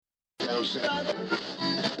Los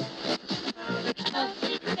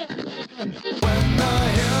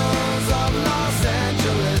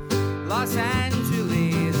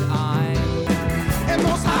Angeles, I'm and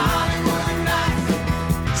most Hollywood nights.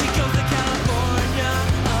 She goes to California,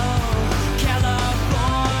 oh,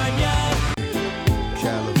 California.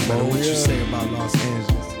 What you say about Los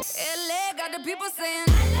Angeles? LA got the people saying,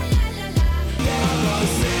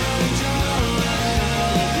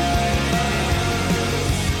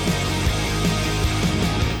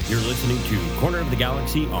 You're listening to Corner of the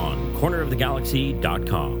Galaxy on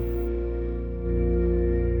cornerofthegalaxy.com.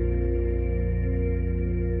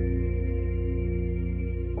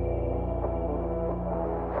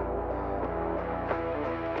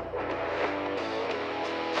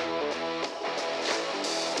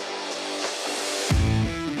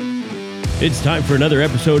 It's time for another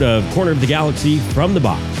episode of Corner of the Galaxy from the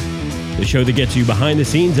Box, the show that gets you behind the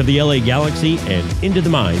scenes of the LA Galaxy and into the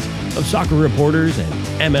minds of soccer reporters and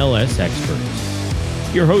MLS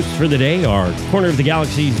experts. Your hosts for the day are Corner of the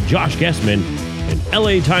Galaxy's Josh Gessman and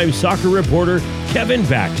LA Times soccer reporter Kevin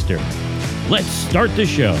Baxter. Let's start the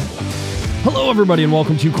show. Hello, everybody, and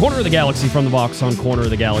welcome to Corner of the Galaxy from the Box on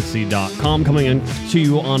cornerofthegalaxy.com, coming in to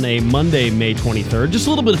you on a Monday, May 23rd. Just a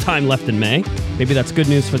little bit of time left in May. Maybe that's good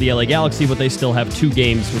news for the LA Galaxy, but they still have 2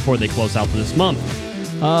 games before they close out this month.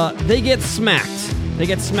 They get smacked. They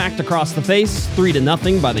get smacked across the face,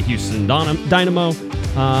 3-0 by the Houston Dynamo.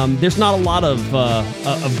 There's not a lot of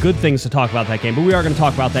good things to talk about that game, but we are going to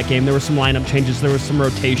talk about that game. There were some lineup changes, there was some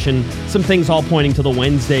rotation, some things all pointing to the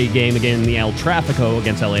Wednesday game again in the El Tráfico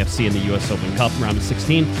against LAFC in the U.S. Open Cup round of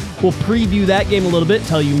 16. We'll preview that game a little bit,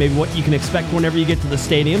 tell you maybe what you can expect whenever you get to the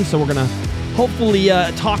stadium. So we're going to hopefully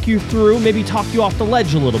talk you through, maybe talk you off the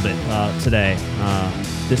ledge a little bit today,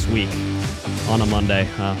 this week on a Monday.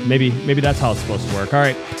 Maybe that's how it's supposed to work. All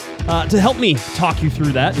right. To help me talk you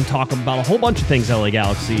through that and talk about a whole bunch of things LA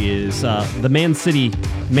Galaxy is the Man City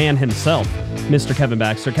man himself, Mr. Kevin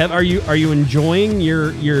Baxter. Kev, are you enjoying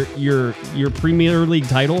your Premier League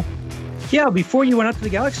title? Yeah, before you went out to the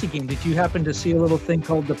Galaxy game, did you happen to see a little thing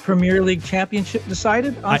called the Premier League Championship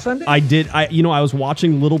decided on Sunday? I did. I was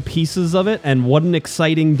watching little pieces of it, and what an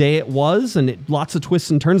exciting day it was, and lots of twists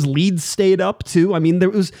and turns. Leeds stayed up too. I mean, there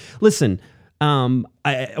was. Listen.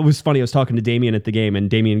 It was funny. I was talking to Damien at the game,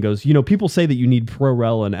 and Damien goes, people say that you need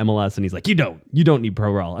ProRel and MLS, and he's like, you don't need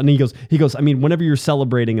ProRel. And he goes, I mean, whenever you're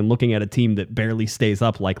celebrating and looking at a team that barely stays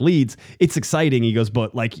up like Leeds, it's exciting. He goes,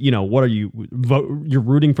 but what are you, you're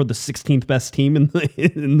rooting for the 16th best team in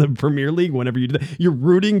the Premier League whenever you do that. You're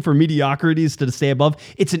rooting for mediocrities to stay above.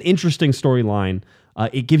 It's an interesting storyline.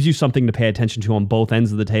 It gives you something to pay attention to on both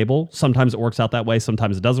ends of the table. Sometimes it works out that way.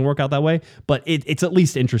 Sometimes it doesn't work out that way. But it's at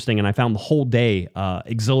least interesting, and I found the whole day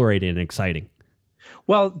exhilarating and exciting.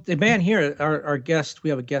 Well, the man here, our guest, we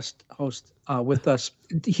have a guest host with us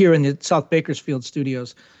here in the South Bakersfield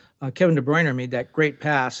studios. Kevin De Bruyne made that great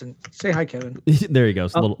pass. And say hi, Kevin. There he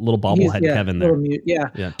goes. Little bobblehead Kevin there.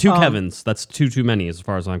 Yeah. 2 Kevins. That's too many as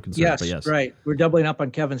far as I'm concerned. Yes, but yes. Right. We're doubling up on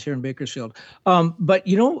Kevins here in Bakersfield. But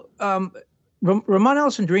Ramon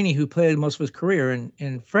Alessandrini, who played most of his career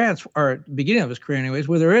in France, or at the beginning of his career anyways,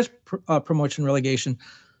 where there is promotion relegation,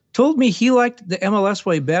 told me he liked the MLS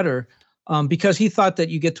way better because he thought that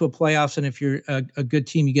you get to a playoffs, and if you're a good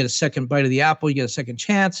team, you get a second bite of the apple, you get a second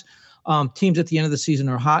chance. Teams at the end of the season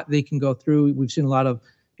are hot. They can go through. We've seen a lot of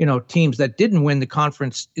teams that didn't win the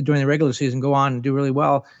conference during the regular season go on and do really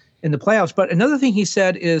well in the playoffs. But another thing he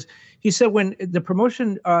said when the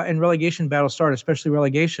promotion and relegation battle start, especially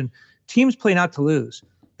relegation, teams play not to lose.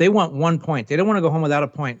 They want 1 point. They don't want to go home without a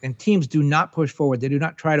point. And teams do not push forward. They do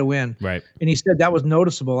not try to win. Right. And he said that was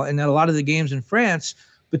noticeable, and that a lot of the games in France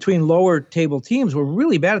between lower table teams were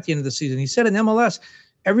really bad at the end of the season. He said in MLS,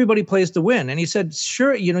 everybody plays to win. And he said,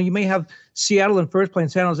 sure, you may have Seattle in first place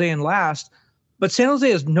and San Jose in last, but San Jose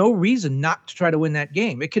has no reason not to try to win that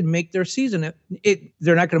game. It could make their season.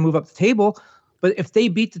 They're not going to move up the table. But if they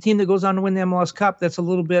beat the team that goes on to win the MLS Cup, that's a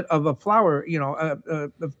little bit of a flower, a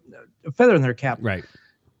feather in their cap. Right.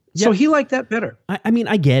 So he liked that better. I mean,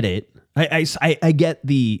 I get it. I get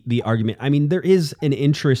the argument. I mean, there is an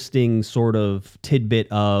interesting sort of tidbit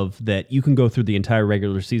of that you can go through the entire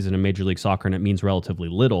regular season in Major League Soccer and it means relatively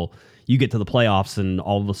little. You get to the playoffs and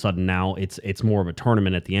all of a sudden now it's more of a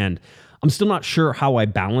tournament at the end. I'm still not sure how I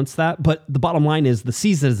balance that, but the bottom line is the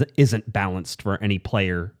season isn't balanced for any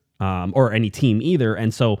player or any team either.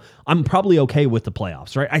 And so I'm probably okay with the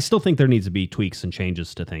playoffs, right? I still think there needs to be tweaks and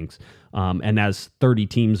changes to things. And as 30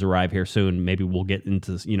 teams arrive here soon, maybe we'll get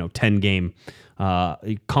into, 10 game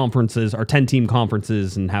conferences or 10 team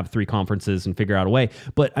conferences and have 3 conferences and figure out a way.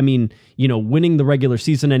 But I mean, winning the regular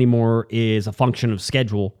season anymore is a function of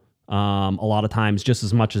schedule. a lot of times, just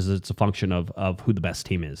as much as it's a function of who the best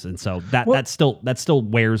team is. And so that still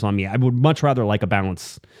wears on me. I would much rather like a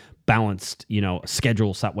balanced,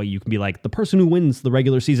 schedule, so that way you can be like, the person who wins the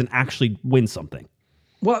regular season actually wins something.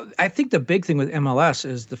 Well, I think the big thing with MLS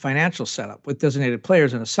is the financial setup with designated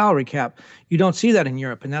players and a salary cap. You don't see that in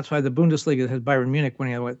Europe, and that's why the Bundesliga has Bayern Munich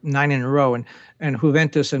winning 9 in a row, and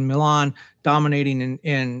Juventus and Milan dominating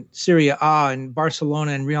in Serie A, and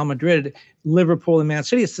Barcelona and Real Madrid, Liverpool and Man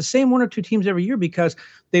City. It's the same one or two teams every year because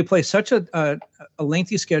they play such a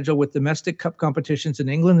lengthy schedule with domestic cup competitions. In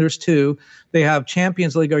England, there's 2. They have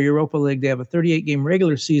Champions League or Europa League. They have a 38-game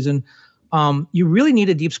regular season. You really need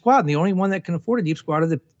a deep squad, and the only one that can afford a deep squad are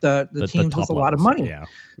the teams with a lot of money. Yeah.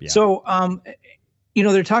 So,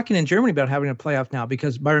 they're talking in Germany about having a playoff now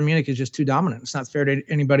because Bayern Munich is just too dominant. It's not fair to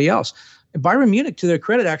anybody else. And Bayern Munich, to their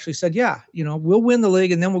credit, actually said, we'll win the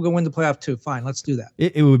league and then we'll go win the playoff too. Fine, let's do that.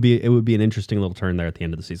 It would be an interesting little turn there at the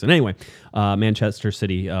end of the season. Anyway, Manchester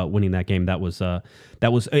City winning that game, it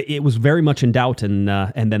was very much in doubt, and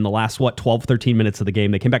then the last 12, 13 minutes of the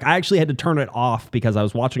game, they came back. I actually had to turn it off because I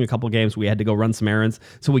was watching a couple of games. We had to go run some errands,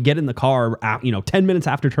 so we get in the car. 10 minutes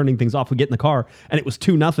after turning things off, we get in the car, and it was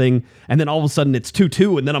 2-0, and then all of a sudden it's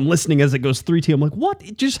 2-2, and then I'm listening as it goes 3-2. I'm like, what?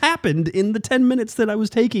 It just happened in the 10 minutes that I was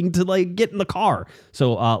taking to get in the car.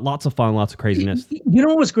 So lots of fun, lots of craziness. You know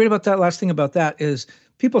what was great about that? Last thing about that is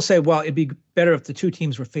people say, well, it'd be better if the two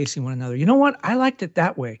teams were facing one another. You know what? I liked it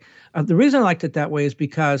that way. The reason I liked it that way is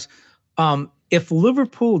because if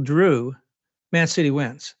Liverpool drew, Man City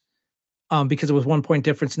wins because it was 1 point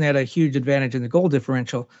difference and they had a huge advantage in the goal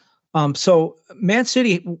differential. So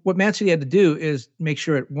what Man City had to do is make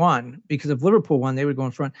sure it won, because if Liverpool won, they would go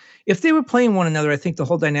in front. If they were playing one another, I think the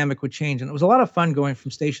whole dynamic would change. And it was a lot of fun going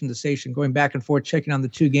from station to station, going back and forth, checking on the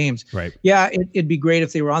two games. Right. Yeah, it'd be great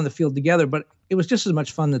if they were on the field together, but it was just as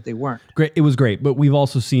much fun that they weren't. Great. It was great, but we've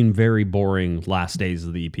also seen very boring last days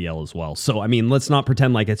of the EPL as well. So, I mean, let's not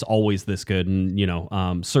pretend like it's always this good. And,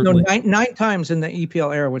 certainly. No, nine times in the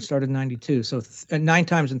EPL era, which started in 92. So 9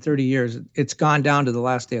 times in 30 years, it's gone down to the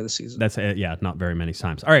last day of the season. That's not very many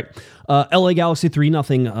times. All right. LA Galaxy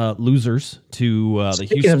 3-0 losers to the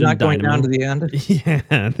Houston Dynamo. Not going Dynamo. down to the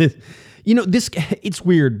end. Yeah. It's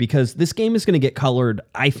weird because this game is going to get colored,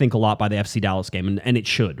 I think, a lot by the FC Dallas game, and it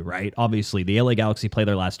should, right? Obviously, the LA Galaxy play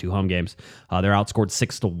their last 2 home games. They're outscored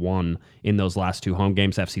 6-1 in those last 2 home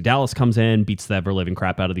games. FC Dallas comes in, beats the ever-living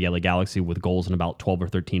crap out of the LA Galaxy with goals in about 12 or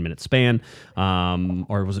 13-minute span,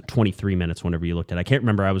 or was it 23 minutes whenever you looked at it? I can't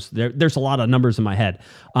remember. There's a lot of numbers in my head,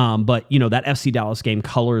 but that FC Dallas game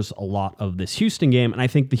colors a lot of this Houston game, and I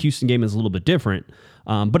think the Houston game is a little bit different,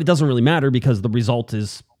 but it doesn't really matter because the result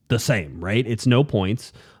is the same, right? It's no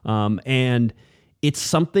points. And it's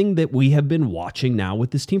something that we have been watching now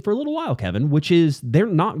with this team for a little while, Kevin, which is they're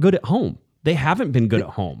not good at home. They haven't been good at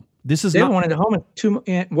home. They haven't won at home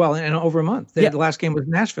in over a month. The last game was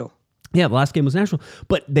Nashville. Yeah, the last game was Nashville.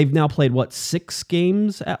 But they've now played, 6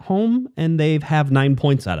 games at home, and they have 9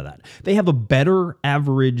 points out of that. They have a better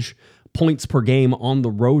average points per game on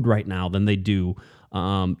the road right now than they do,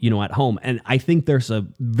 at home. And I think there's a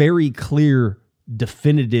very clear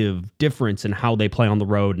definitive difference in how they play on the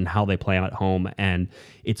road and how they play at home, and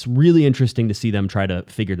it's really interesting to see them try to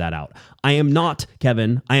figure that out. I am not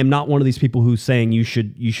one of these people who's saying you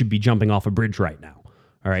should be jumping off a bridge right now.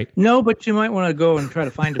 All right. No, but you might want to go and try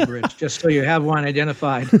to find a bridge just so you have one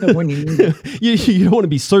identified when you need it. You don't want to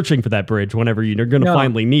be searching for that bridge whenever you're going to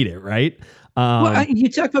finally need it, right? You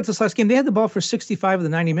talked about this last game. They had the ball for 65 of the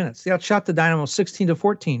 90 minutes. They outshot the Dynamo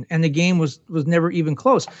 16-14, and the game was never even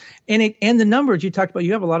close. And the numbers you talked about,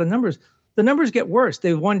 you have a lot of numbers. The numbers get worse.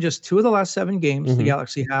 They've won just 2 of the last 7 games. Mm-hmm. The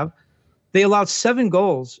Galaxy have. They allowed 7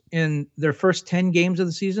 goals in their first 10 games of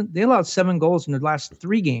the season. They allowed 7 goals in their last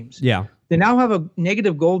 3 games. Yeah. They now have a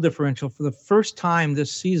negative goal differential for the first time this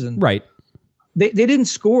season. Right. They didn't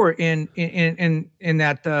score in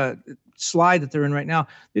that slide that they're in right now.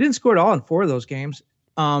 They didn't score at all in 4 of those games.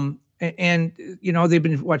 And they've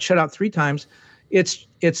been shut out 3 times.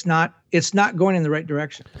 It's not going in the right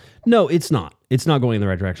direction. No, it's not. It's not going in the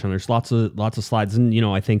right direction. There's lots of slides, and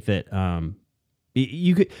I think that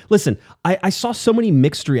you could listen. I saw so many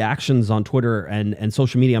mixed reactions on Twitter and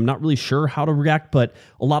social media. I'm not really sure how to react, but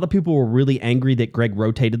a lot of people were really angry that Greg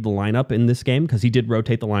rotated the lineup in this game, because he did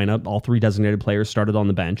rotate the lineup. All 3 designated players started on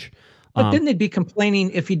the bench. But then they'd be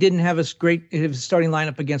complaining if he didn't have his starting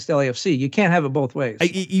lineup against LAFC. You can't have it both ways.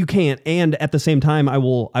 You can't. And at the same time, I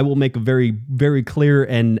will make a very, very clear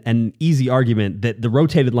and easy argument that the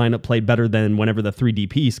rotated lineup played better than whenever the 3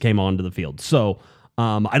 DPs came onto the field. So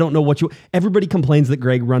I don't know everybody complains that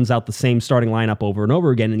Greg runs out the same starting lineup over and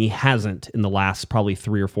over again, and he hasn't in the last probably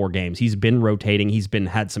 3 or 4 games. He's been rotating. He's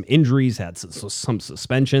had some injuries, had some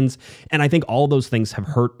suspensions, and I think all those things have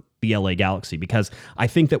hurt the LA Galaxy, because I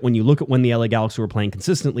think that when you look at when the LA Galaxy were playing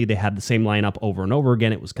consistently, they had the same lineup over and over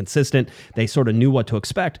again. It was consistent. They sort of knew what to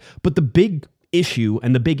expect, but the big issue,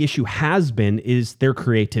 and the big issue has been, is their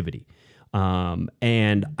creativity.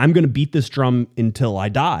 And I'm going to beat this drum until I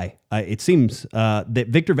die. It seems that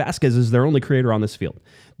Victor Vasquez is their only creator on this field.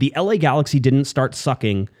 The LA Galaxy didn't start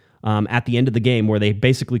sucking at the end of the game, where they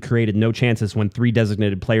basically created no chances when 3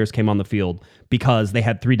 designated players came on the field, because they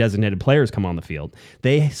had 3 designated players come on the field.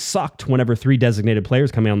 They sucked whenever 3 designated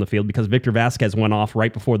players come on the field because Victor Vasquez went off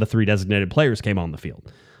right before the 3 designated players came on the field.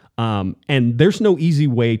 And there's no easy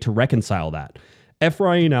way to reconcile that.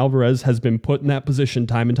 Efrain Alvarez has been put in that position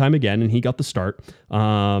time and time again, and he got the start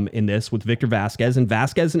in this with Victor Vasquez. And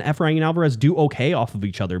Vasquez and Efrain Alvarez do okay off of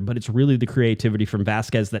each other, but it's really the creativity from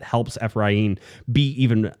Vasquez that helps Efrain be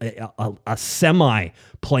even a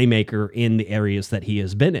semi-playmaker in the areas that he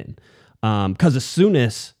has been in. Because as soon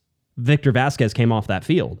as Victor Vasquez came off that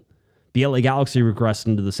field, the LA Galaxy regressed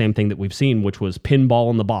into the same thing that we've seen, which was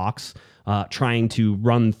pinball in the box, trying to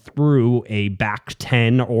run through a back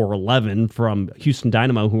 10 or 11 from Houston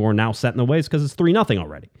Dynamo, who are now set in the ways because it's 3-0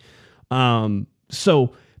 already.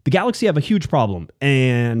 So the Galaxy have a huge problem,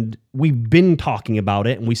 and we've been talking about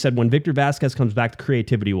it, and we said when Victor Vasquez comes back, the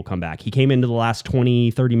creativity will come back. He came into the last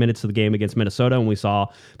 20, 30 minutes of the game against Minnesota, and we saw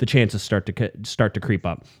the chances start to creep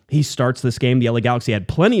up. He starts this game. The LA Galaxy had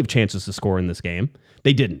plenty of chances to score in this game.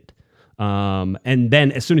 They didn't. And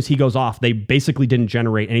then as soon as he goes off, they basically didn't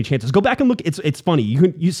generate any chances. Go back and look. It's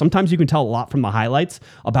funny. Sometimes you can tell a lot from the highlights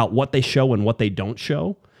about what they show and what they don't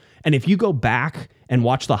show. And if you go back and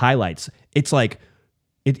watch the highlights, it's like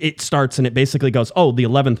it starts and it basically goes, oh, the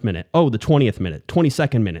 11th minute, oh, the 20th minute,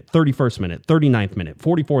 22nd minute, 31st minute, 39th minute,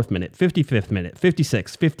 44th minute, 55th minute,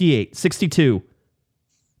 56, 58, 62,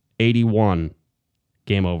 81,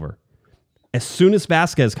 game over. As soon as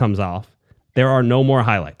Vasquez comes off, there are no more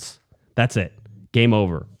highlights. That's it. Game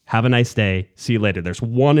over. Have a nice day. See you later. There's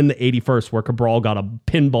one in the 81st where Cabral got a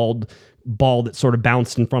pinballed ball that sort of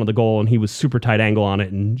bounced in front of the goal, and he was super tight angle on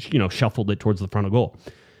it and, shuffled it towards the front of goal.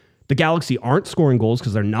 The Galaxy aren't scoring goals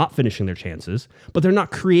because they're not finishing their chances, but they're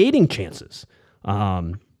not creating chances.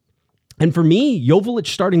 And for me, Joveljic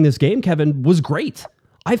starting this game, Kevin, was great.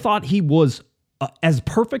 I thought he was as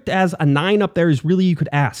perfect as a 9 up there as really you could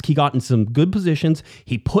ask. He got in some good positions.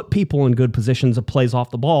 He put people in good positions of plays off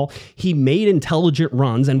the ball. He made intelligent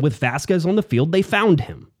runs, and with Vasquez on the field, they found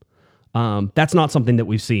him. That's not something that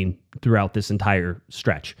we've seen throughout this entire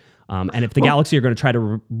stretch. And if the Galaxy are going to try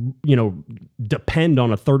to, depend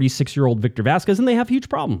on a 36-year-old Victor Vasquez, then they have huge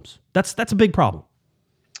problems. That's a big problem.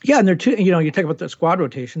 Yeah, and they're two. You talk about the squad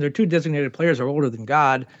rotation. Their 2 designated players are older than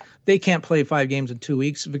God. They can't play 5 games in 2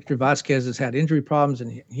 weeks. Victor Vasquez has had injury problems,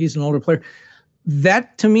 and he's an older player.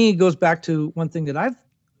 That, to me, goes back to one thing that I've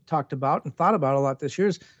talked about and thought about a lot this year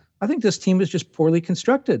is I think this team is just poorly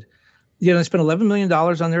constructed. They spent $11 million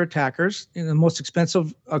on their attackers, in the most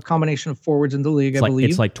expensive combination of forwards in the league, I believe.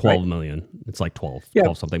 It's like 12 million. It's like 12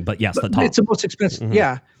 something. But yes, the top. It's the most expensive. Mm-hmm.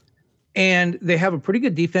 Yeah. And they have a pretty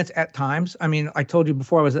good defense at times. I mean, I told you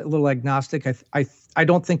before I was a little agnostic. I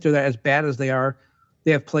don't think they're as bad as they are.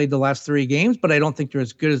 They have played the last 3 games, but I don't think they're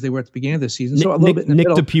as good as they were at the beginning of the season. So a little bit in the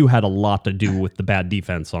middle. Nick DePuy had a lot to do with the bad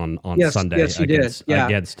defense on Sunday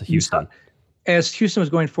against Houston. As Houston was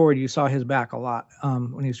going forward, you saw his back a lot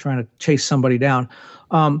when he was trying to chase somebody down.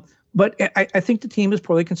 But I think the team is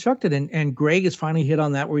poorly constructed, and Greg has finally hit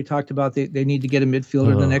on that where he talked about they need to get a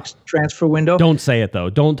midfielder in the next transfer window. Don't say it though.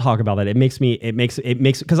 Don't talk about that. It makes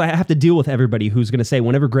because I have to deal with everybody who's going to say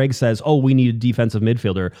whenever Greg says, "Oh, we need a defensive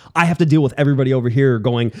midfielder," I have to deal with everybody over here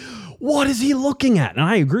going, "What is he looking at?" And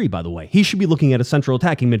I agree, by the way. He should be looking at a central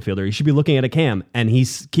attacking midfielder. He should be looking at a cam, and he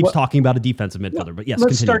keeps talking about a defensive midfielder. But yes,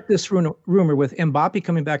 let's start this rumor with Mbappe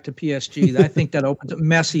coming back to PSG. I think that opens up.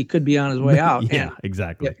 Messi could be on his way out. Yeah,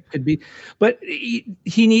 exactly. Yeah, could be, but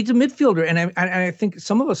he needs a midfielder, and I think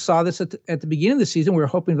some of us saw this at the beginning of the season. We were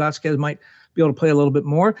hoping Vasquez might be able to play a little bit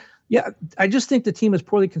more. Yeah, I just think the team is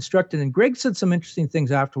poorly constructed, and Greg said some interesting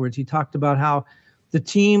things afterwards. He talked about how the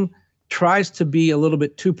team tries to be a little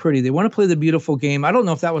bit too pretty. They want to play the beautiful game. I don't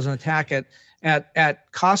know if that was an attack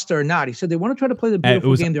at Costa or not. He said they want to try to play the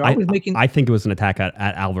beautiful game. They're always making. I think it was an attack at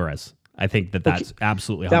Alvarez. I think that's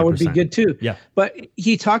absolutely 100%. That would be good too. Yeah. But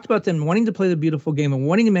he talked about them wanting to play the beautiful game and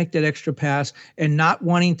wanting to make that extra pass and not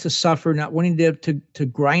wanting to suffer, not wanting to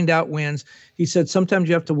grind out wins. He said sometimes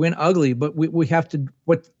you have to win ugly, but we have to.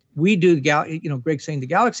 we do, Greg's saying the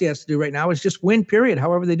Galaxy has to do right now is just win, period,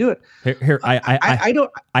 however they do it.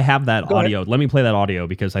 I have that audio. Let me play that audio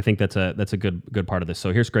because I think that's a good part of this.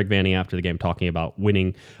 So here's Greg Vanney after the game talking about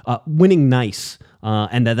winning nice,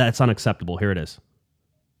 and that's unacceptable. Here it is.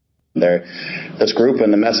 This group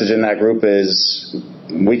and the message in that group is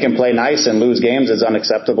we can play nice and lose games is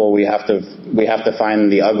unacceptable. We have to find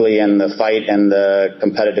the ugly and the fight and the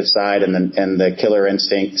competitive side and the killer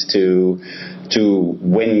instinct to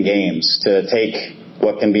win games, to take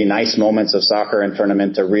what can be nice moments of soccer and turn them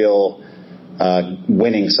into real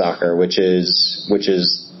winning soccer, which is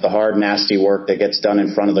the hard, nasty work that gets done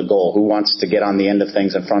in front of the goal. Who wants to get on the end of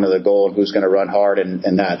things in front of the goal, and who's going to run hard,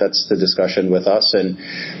 and that's the discussion with us,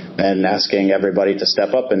 and asking everybody to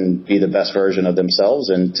step up and be the best version of themselves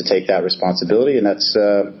and to take that responsibility. And that's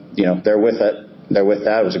they're with it. They're with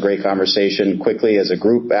that. It was a great conversation quickly as a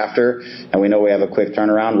group after, and we know we have a quick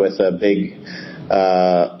turnaround with a big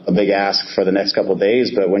ask for the next couple of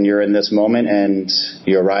days. But when you're in this moment and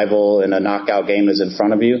your rival in a knockout game is in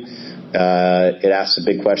front of you, it asks a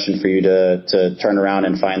big question for you to turn around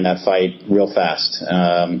and find that fight real fast,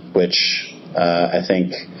 which I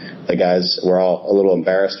think the guys were all a little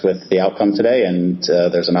embarrassed with the outcome today, and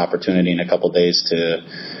there's an opportunity in a couple of days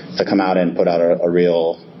to come out and put out a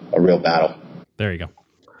real battle. There you go.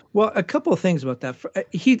 Well, a couple of things about that.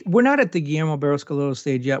 We're not at the Guillermo Barros Schelotto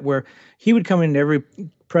stage yet, where he would come into every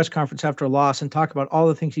press conference after a loss and talk about all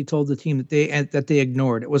the things he told the team that they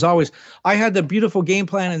ignored. It was always, I had the beautiful game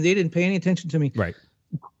plan and they didn't pay any attention to me. Right.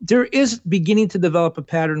 There is beginning to develop a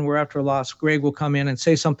pattern where after a loss, Greg will come in and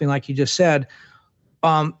say something like you just said.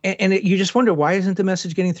 You just wonder, why isn't the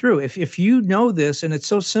message getting through? If you know this and it's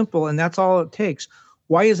so simple and that's all it takes,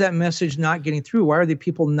 why is that message not getting through? Why are the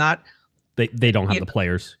people not? They don't have the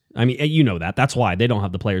players. I mean, that's why they don't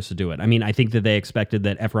have the players to do it. I mean, I think that they expected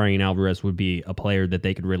that Efrain Alvarez would be a player that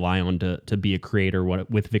they could rely on to be a creator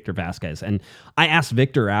with Victor Vasquez. And I asked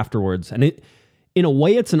Victor afterwards, and in a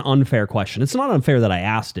way, it's an unfair question. It's not unfair that I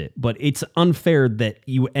asked it, but it's unfair that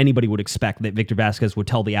anybody would expect that Victor Vasquez would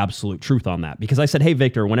tell the absolute truth on that. Because I said, hey,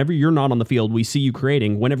 Victor, whenever you're not on the field, we see you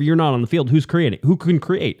creating. Whenever you're not on the field, who's creating? Who can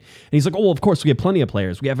create? And he's like, oh, well, of course, we have plenty of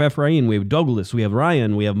players. We have Efrain, we have Douglas, we have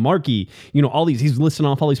Ryan, we have Markey, all these. He's listing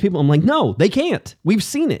off all these people. I'm like, no, they can't. We've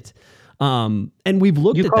seen it. And we've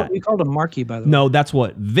looked at that. You called him Markey, by the way. No, that's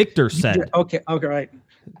what Victor said. Okay, right.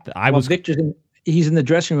 He's in the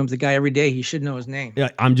dressing room with the guy every day. He should know his name. Yeah,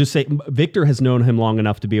 I'm just saying, Victor has known him long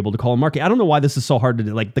enough to be able to call him Markey. I don't know why this is so hard to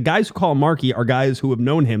do. Like, the guys who call him Markey are guys who have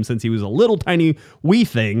known him since he was a little tiny wee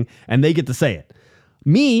thing, and they get to say it.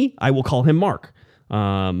 Me, I will call him Mark.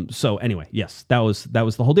 So anyway, yes, that was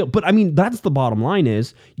the whole deal. But I mean, that's the bottom line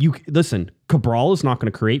is, listen, Cabral is not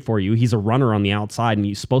going to create for you. He's a runner on the outside, and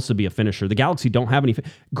he's supposed to be a finisher. The Galaxy don't have any.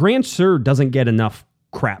 Grandsir doesn't get enough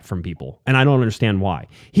crap from people, and I don't understand why.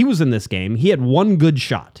 He was in this game. He had one good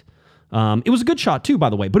shot. It was a good shot too, by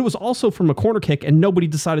the way, but it was also from a corner kick, and nobody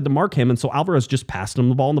decided to mark him, and so Alvarez just passed him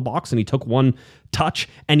the ball in the box, and he took one touch,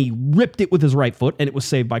 and he ripped it with his right foot, and it was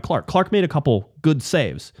saved by Clark. Clark made a couple good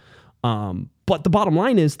saves. But the bottom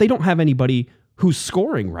line is they don't have anybody who's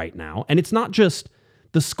scoring right now, and it's not just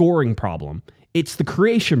the scoring problem. It's the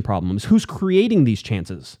creation problems. Who's creating these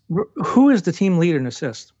chances? Who is the team leader in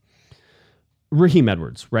assists? Raheem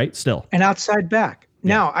Edwards, right? Still. An outside back.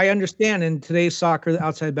 Yeah. Now, I understand in today's soccer, the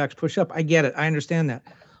outside backs push up. I get it. I understand that.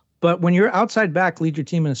 But when your outside back leads your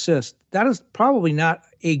team in assists, that is probably not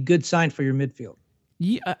a good sign for your midfield.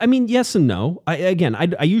 Yeah, I mean, yes and no.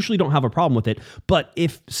 I usually don't have a problem with it. But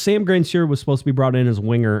if Sam Grandsir was supposed to be brought in as a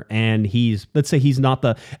winger and let's say he's not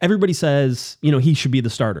everybody says, he should be the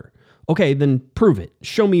starter. Okay, then prove it.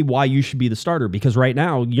 Show me why you should be the starter, because right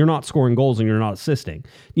now you're not scoring goals and you're not assisting.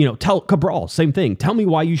 Tell Cabral, same thing. Tell me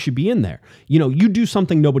why you should be in there. You do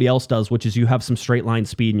something nobody else does, which is you have some straight line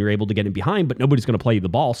speed and you're able to get in behind, but nobody's going to play you the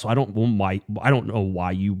ball. So I don't know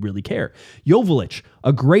why you really care. Joveljic,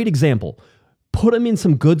 a great example. Put him in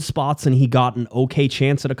some good spots and he got an okay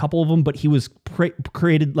chance at a couple of them, but he was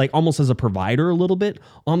created like almost as a provider a little bit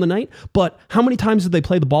on the night. But how many times did they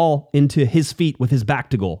play the ball into his feet with his back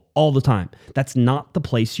to goal? All the time. That's not the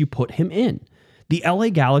place you put him in. The LA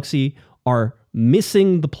Galaxy are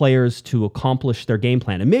missing the players to accomplish their game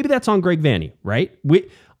plan. And maybe that's on Greg Vanney, right?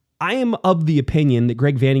 I am of the opinion that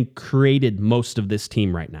Greg Vanney created most of this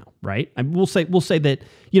team right now, right? And we'll say that,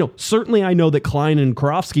 certainly I know that Klein and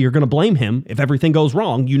Karofsky are going to blame him if everything goes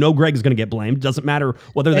wrong. Greg's going to get blamed. It doesn't matter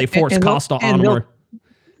whether they force Costa on him or...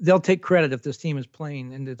 They'll take credit if this team is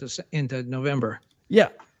playing into November. Yeah.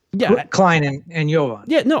 Klein and Jovan.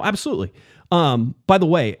 Yeah, no, absolutely. By the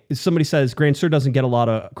way, somebody says Grandsir doesn't get a lot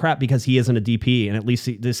of crap because he isn't a DP, and at least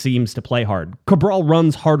this seems to play hard. Cabral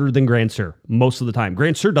runs harder than Grandsir most of the time.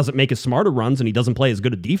 Grandsir doesn't make as smarter runs, and he doesn't play as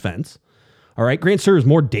good a defense. All right, Grandsir is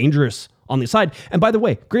more dangerous on the side. And by the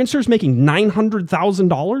way, Grandsir's making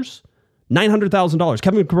 $900,000. $900,000.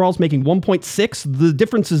 Kevin Cabral's making 1.6. The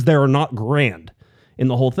differences there are not grand in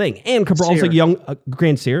the whole thing. And Cabral's a young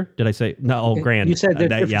Grandsir. Did I say no? Oh, grand. You said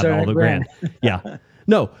that. All the grand. Yeah.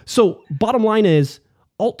 No. So bottom line is,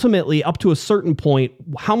 ultimately, up to a certain point,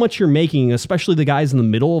 how much you're making, especially the guys in the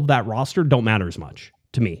middle of that roster, don't matter as much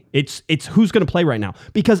to me. It's who's going to play right now,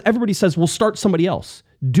 because everybody says, "We'll start somebody else,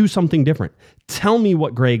 do something different." Tell me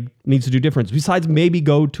what Greg needs to do different besides maybe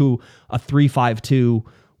go to a 3-5-2,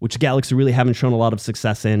 which Galaxy really haven't shown a lot of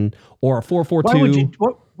success in, or a 4-4-2.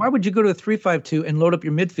 Why would you go to a 3-5-2 and load up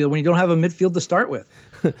your midfield when you don't have a midfield to start with?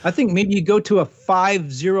 I think maybe you go to a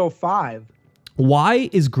 5-0-5. Why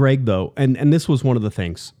is Greg, though, and this was one of the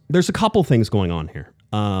things, there's a couple things going on here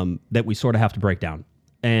that we sort of have to break down.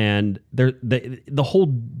 And the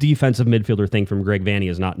whole defensive midfielder thing from Greg Vanney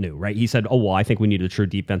is not new, right? He said, oh, well, I think we need a true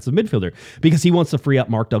defensive midfielder because he wants to free up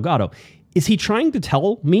Mark Delgado. Is he trying to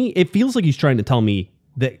tell me? It feels like he's trying to tell me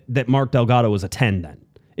that Mark Delgado is a 10 then.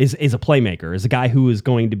 Is a playmaker, is a guy who is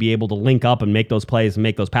going to be able to link up and make those plays and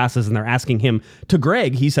make those passes, and they're asking him to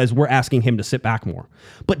Greg. He says, we're asking him to sit back more.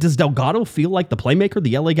 But does Delgado feel like the playmaker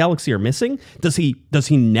the LA Galaxy are missing? Does he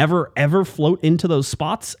never, ever float into those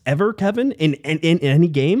spots ever, Kevin, in any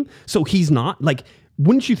game? So he's not, like,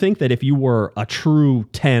 wouldn't you think that if you were a true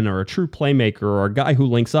 10 or a true playmaker or a guy who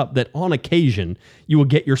links up, that on occasion you would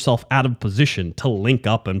get yourself out of position to link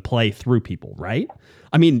up and play through people, right?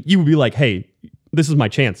 I mean, you would be like, hey, this is my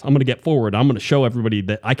chance. I'm going to get forward. I'm going to show everybody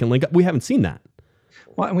that I can link up. We haven't seen that.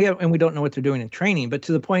 Well, and we don't know what they're doing in training. But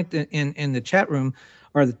to the point in the chat room,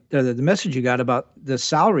 or the message you got about the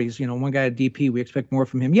salaries, one guy at DP, we expect more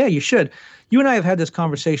from him. Yeah, you should. You and I have had this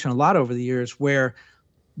conversation a lot over the years where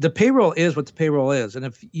the payroll is what the payroll is. And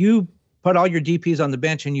if you put all your DPs on the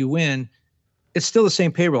bench and you win, it's still the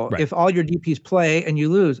same payroll. Right. If all your DPs play and you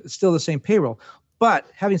lose, it's still the same payroll. But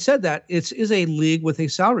having said that, it is a league with a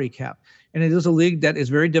salary cap. And it is a league that is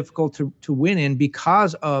very difficult to win in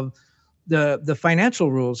because of the financial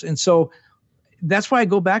rules. And so that's why I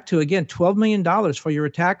go back to, again, $12 million for your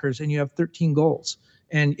attackers, and you have 13 goals,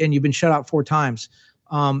 and you've been shut out 4 times.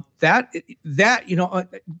 So put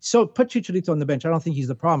Chicharito on the bench. I don't think he's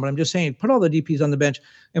the problem, but I'm just saying, put all the DPs on the bench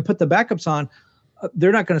and put the backups on.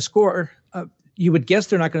 They're not going to score. You would guess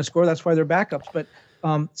they're not going to score. That's why they're backups. But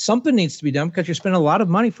something needs to be done because you're spending a lot of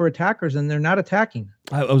money for attackers and they're not attacking.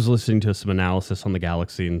 I was listening to some analysis on the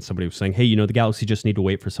Galaxy, and somebody was saying, hey, the Galaxy just need to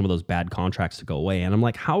wait for some of those bad contracts to go away. And I'm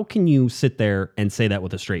like, how can you sit there and say that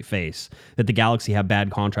with a straight face, that the Galaxy have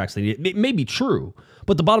bad contracts? It may be true,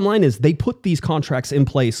 but the bottom line is they put these contracts in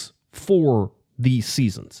place for these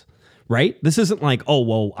seasons, right? This isn't like, oh,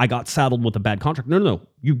 well, I got saddled with a bad contract. No.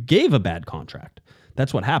 You gave a bad contract.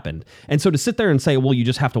 That's what happened. And so to sit there and say, well, you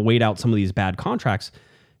just have to wait out some of these bad contracts,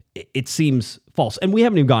 it seems false. And we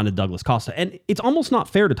haven't even gotten to Douglas Costa. And it's almost not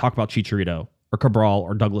fair to talk about Chicharito or Cabral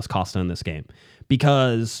or Douglas Costa in this game,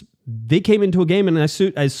 because they came into a game, and as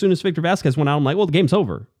soon as Victor Vasquez went out, I'm like, well, the game's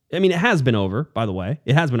over. I mean, it has been over, by the way.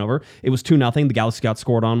 It has been over. It was 2-0. The Galaxy got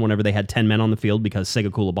scored on whenever they had 10 men on the field because Sega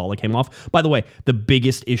Coulibaly came off. By the way, the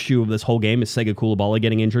biggest issue of this whole game is Sega Coulibaly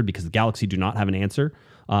getting injured because the Galaxy do not have an answer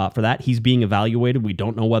for that. He's being evaluated. We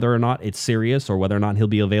don't know whether or not it's serious, or whether or not he'll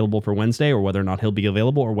be available for Wednesday, or whether or not he'll be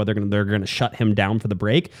available, or whether they're going to shut him down for the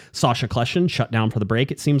break. Sasha Kleshin shut down for the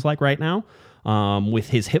break, it seems like right now, with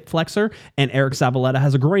his hip flexor, and Eric Zavaleta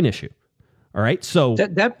has a groin issue. All right, so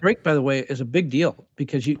that break, by the way, is a big deal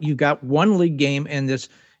because you got one league game and this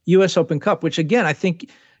U.S. Open Cup, which again, I think,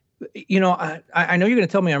 I know you're going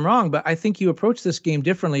to tell me I'm wrong, but I think you approach this game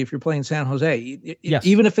differently if you're playing San Jose. Yes.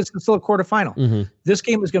 Even if it's still a quarterfinal. Mm-hmm. This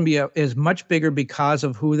game is going to be is much bigger because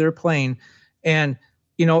of who they're playing. And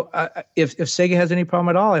if Sega has any problem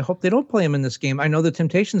at all, I hope they don't play him in this game. I know the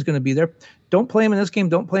temptation is going to be there. Don't play him in this game.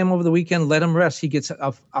 Don't play him over the weekend. Let him rest. He gets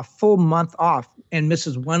a full month off and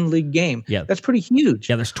misses one league game. Yeah, that's pretty huge.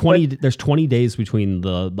 Yeah, there's 20 days between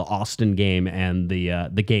the Austin game and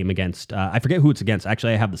the game against I forget who it's against.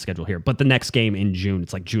 Actually, I have the schedule here, but the next game in June,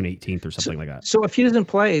 it's like June 18th or something like that. So if he doesn't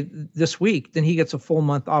play this week, then he gets a full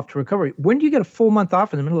month off to recover. When do you get a full month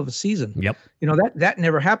off in the middle of a season? Yep. That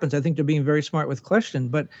never happens. I think they're being very smart with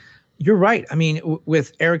Kleshin, but you're right. I mean,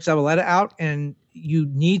 with Eric Zavaleta out, and you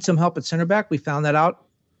need some help at center back. We found that out,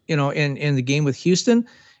 in the game with Houston.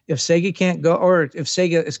 If Sega can't go, or if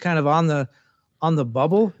Sega is kind of on the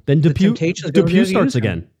bubble, then Depew starts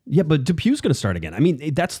again. Yeah, but Depew's going to start again. I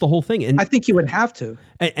mean, that's the whole thing. And I think you would have to.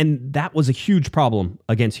 And that was a huge problem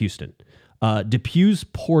against Houston. Depew's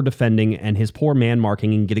poor defending and his poor man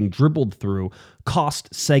marking and getting dribbled through cost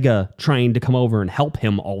Sega trying to come over and help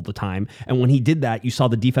him all the time. And when he did that, you saw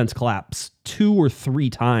the defense collapse 2 or 3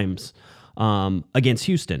 times against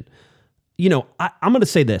Houston. You know, I'm going to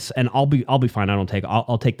say this, and I'll be fine.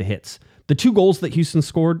 I'll take the hits. The 2 goals that Houston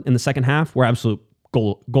scored in the second half were absolute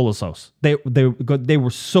golazos. They were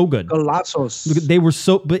so good. Golazos. They were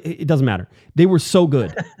so, but it doesn't matter. They were so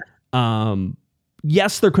good.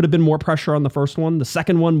 Yes, there could have been more pressure on the first one. The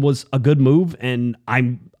second one was a good move, and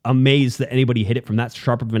I'm amazed that anybody hit it from that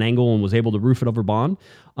sharp of an angle and was able to roof it over Bond.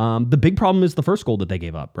 The big problem is the first goal that they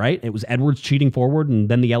gave up, right? It was Edwards cheating forward and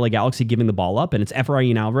then the LA Galaxy giving the ball up, and it's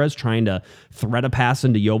Efrain Alvarez trying to thread a pass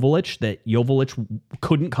into Joveljic that Joveljic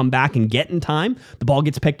couldn't come back and get in time. The ball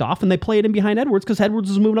gets picked off, and they play it in behind Edwards because Edwards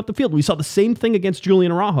was moving up the field. We saw the same thing against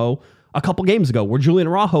Julian Araujo a couple games ago, where Julian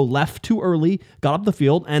Araujo left too early, got up the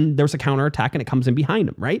field, and there's a counterattack, and it comes in behind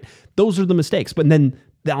him, right? Those are the mistakes. But then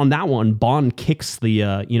on that one, Bond kicks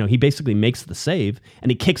the, he basically makes the save,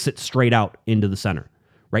 and he kicks it straight out into the center,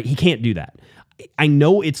 right? He can't do that. I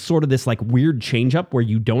know it's sort of this like weird changeup where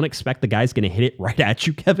you don't expect the guy's going to hit it right at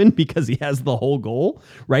you, Kevin, because he has the whole goal,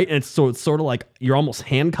 right? And it's sort of like you're almost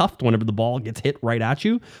handcuffed whenever the ball gets hit right at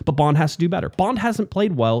you, but Bond has to do better. Bond hasn't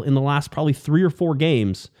played well in the last probably 3 or 4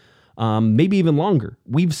 games. Maybe even longer.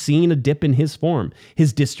 We've seen a dip in his form.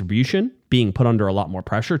 His distribution being put under a lot more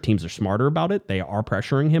pressure. Teams are smarter about it. They are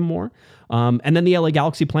pressuring him more. And then the LA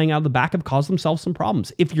Galaxy playing out of the back have caused themselves some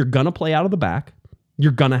problems. If you're going to play out of the back,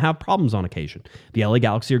 you're going to have problems on occasion. The LA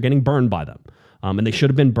Galaxy are getting burned by them. And they should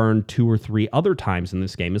have been burned 2 or 3 other times in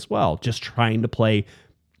this game as well, just trying to play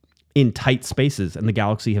in tight spaces. And the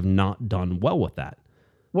Galaxy have not done well with that.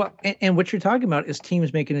 Well, and what you're talking about is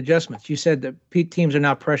teams making adjustments. You said that teams are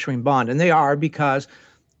not pressuring Bond, and they are because,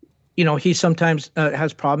 he sometimes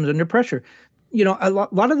has problems under pressure. A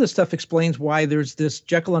lot of this stuff explains why there's this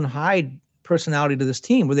Jekyll and Hyde personality to this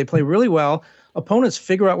team where they play really well. Opponents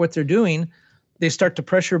figure out what they're doing. They start to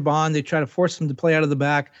pressure Bond. They try to force him to play out of the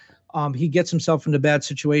back. He gets himself into bad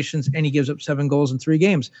situations, and he gives up 7 goals in 3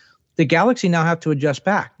 games. The Galaxy now have to adjust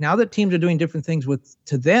back. Now that teams are doing different things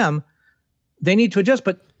to them, they need to adjust.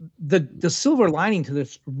 But the silver lining to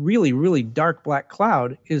this really, really dark black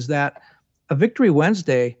cloud is that a victory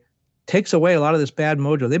Wednesday takes away a lot of this bad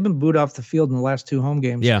mojo. They've been booed off the field in the last 2 home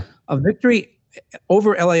games. Yeah. A victory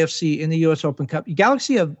over LAFC in the U.S. Open Cup.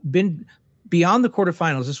 Galaxy have been beyond the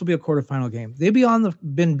quarterfinals. This will be a quarterfinal game. They've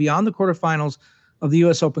been beyond the quarterfinals of the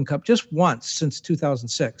U.S. Open Cup just once since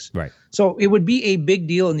 2006. Right. So it would be a big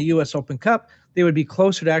deal in the U.S. Open Cup. They would be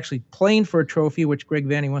closer to actually playing for a trophy, which Greg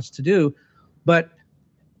Vanney wants to do. But,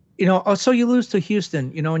 so you lose to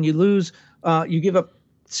Houston, and you lose, you give up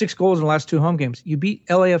 6 goals in the last 2 home games. You beat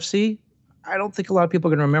LAFC. I don't think a lot of people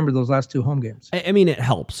are going to remember those last 2 home games. I mean, it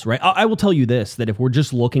helps, right? I will tell you this, that if we're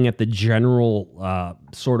just looking at the general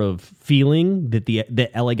sort of feeling that the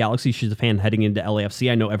LA Galaxy should fan heading into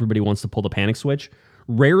LAFC, I know everybody wants to pull the panic switch.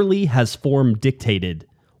 Rarely has form dictated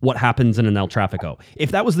what happens in an El Tráfico.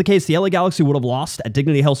 If that was the case, the LA Galaxy would have lost at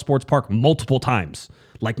Dignity Health Sports Park multiple times.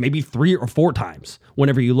 Like maybe 3 or 4 times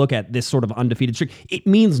whenever you look at this sort of undefeated streak. It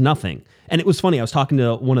means nothing. And it was funny. I was talking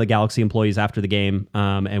to one of the Galaxy employees after the game,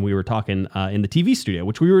 and we were talking in the TV studio,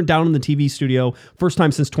 which we were down in the TV studio first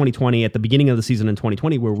time since 2020 at the beginning of the season in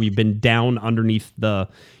 2020, where we've been down underneath the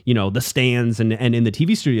stands and in the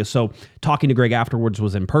TV studio. So talking to Greg afterwards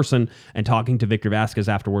was in person, and talking to Victor Vasquez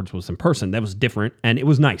afterwards was in person. That was different, and it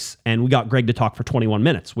was nice. And we got Greg to talk for 21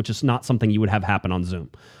 minutes, which is not something you would have happen on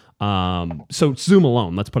Zoom. So Zoom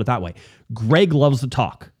alone, let's put it that way. Greg loves to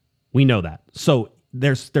talk. We know that. So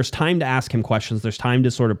there's time to ask him questions. There's time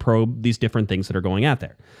to sort of probe these different things that are going out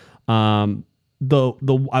there. I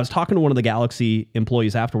was talking to one of the Galaxy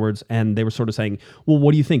employees afterwards, and they were sort of saying, well,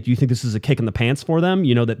 what do you think? Do you think this is a kick in the pants for them?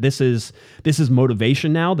 That this is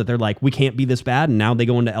motivation now, that they're like, we can't be this bad. And now they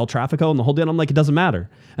go into El Tráfico and the whole deal. I'm like, it doesn't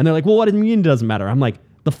matter. And they're like, well, what do you mean it doesn't matter? I'm like,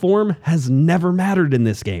 the form has never mattered in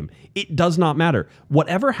this game. It does not matter.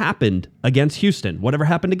 Whatever happened against Houston, whatever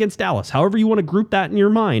happened against Dallas, however you want to group that in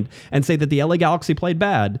your mind and say that the LA Galaxy played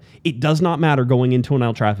bad, it does not matter going into an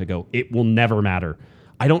El Tráfico. It will never matter.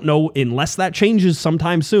 I don't know, unless that changes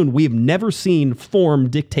sometime soon. We have never seen form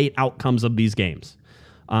dictate outcomes of these games.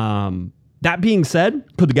 That being said,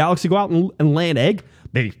 could the Galaxy go out and lay an egg?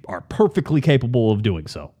 They are perfectly capable of doing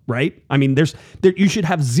so, right? I mean, you should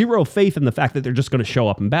have zero faith in the fact that they're just going to show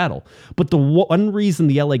up and battle. But the one reason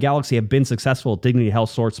the LA Galaxy have been successful at Dignity Health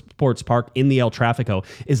Sports Park in the El Tráfico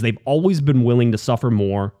is they've always been willing to suffer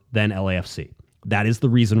more than LAFC. That is the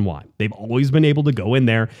reason why. They've always been able to go in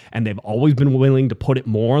there, and they've always been willing to put it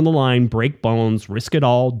more on the line, break bones, risk it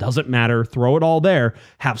all, doesn't matter, throw it all there,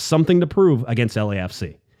 have something to prove against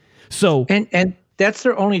LAFC. So and that's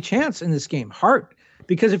their only chance in this game, heart.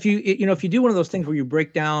 Because if you do one of those things where you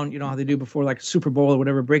break down, how they do before, like Super Bowl or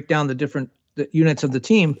whatever, break down the units of the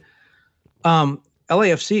team,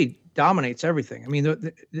 LAFC dominates everything. I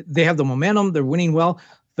mean, they have the momentum, they're winning well.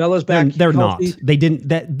 Vella's back. They're not. They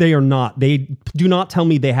didn't. They are not. They do not tell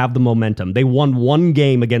me they have the momentum. They won one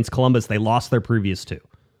game against Columbus. They lost their previous two.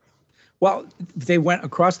 Well, they went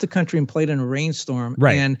across the country and played in a rainstorm.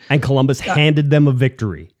 Right. And Columbus handed them a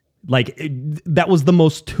victory. That was the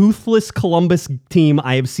most toothless Columbus team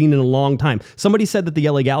I have seen in a long time. Somebody said that the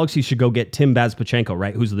LA Galaxy should go get Tim Vazpachenko,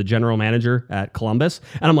 right, who's the general manager at Columbus.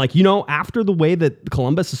 And I'm like, after the way that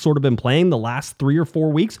Columbus has sort of been playing the last 3 or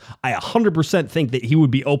 4 weeks, I 100% think that he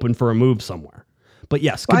would be open for a move somewhere. But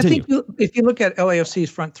yes, continue. I think if you look at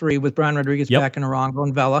LAFC's front three with Brian Rodriguez back in Arango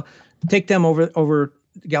and Vela, take them over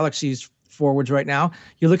Galaxy's forwards right now.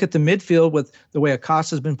 You look at the midfield with the way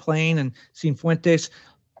Acosta's been playing and Cifuentes.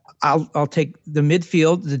 I'll take the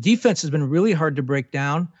midfield. The defense has been really hard to break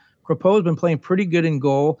down. Crepeau has been playing pretty good in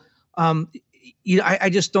goal. I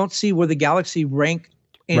just don't see where the Galaxy rank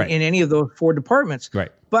in any of those 4 departments.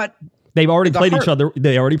 Right. But they've already played each other.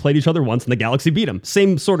 They already played each other once, and the Galaxy beat them.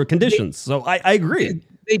 Same sort of conditions. So I agree.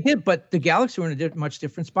 They did, but the Galaxy were in a much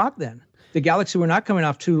different spot then. The Galaxy were not coming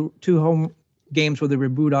off two home games where they were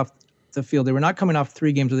booed off the field. They were not coming off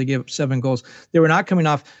 3 games where they gave up 7 goals. They were not coming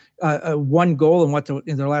off 1 goal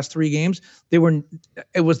in their last 3 games. They were in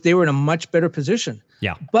a much better position.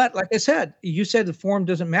 Yeah. But like I said, you said the form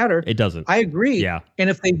doesn't matter. It doesn't. I agree. Yeah. And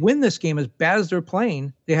if they win this game as bad as they're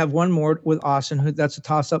playing, they have one more with Austin. That's a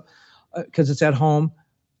toss up because it's at home.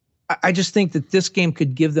 I just think that this game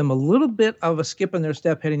could give them a little bit of a skip in their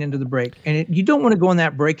step heading into the break. And you don't want to go in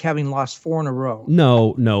that break having lost 4 in a row.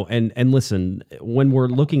 No. And listen, when we're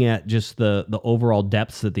looking at just the overall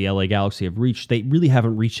depths that the LA Galaxy have reached, they really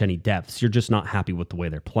haven't reached any depths. You're just not happy with the way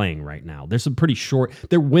they're playing right now. They're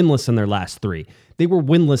winless in their last 3. They were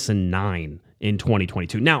winless in 9 in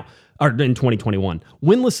 2022. Now, or in 2021.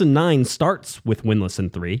 Winless in 9 starts with winless in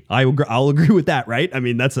 3. I'll agree with that, right? I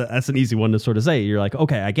mean, that's an easy one to sort of say. You're like,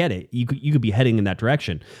 okay, I get it. You could be heading in that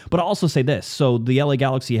direction. But I'll also say this. So the LA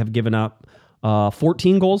Galaxy have given up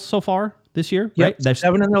 14 goals so far this year, right? Yep,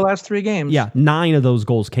 7 in their last 3 games. Yeah, 9 of those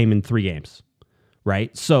goals came in 3 games,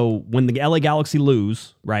 right? So when the LA Galaxy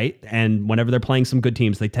lose, right, and whenever they're playing some good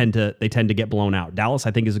teams, they tend to get blown out. Dallas,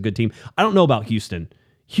 I think, is a good team. I don't know about Houston.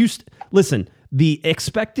 Listen, the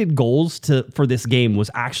expected goals for this game was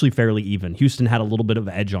actually fairly even. Houston had a little bit of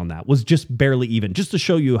an edge on that. Was just barely even, just to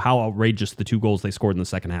show you how outrageous the 2 goals they scored in the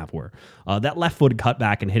second half were. That left-footed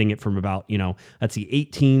cutback and hitting it from about,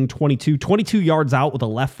 22 yards out with a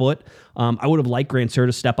left foot. I would have liked Grandsir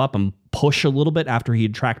to step up and push a little bit after he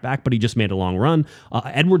had tracked back, but he just made a long run.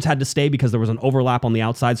 Edwards had to stay because there was an overlap on the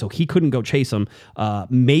outside, so he couldn't go chase him.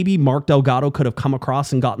 Maybe Mark Delgado could have come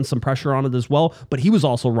across and gotten some pressure on it as well, but he was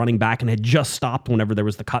also running back and had just stopped whenever there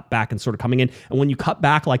was the cut back and sort of coming in. And when you cut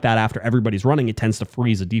back like that after everybody's running, it tends to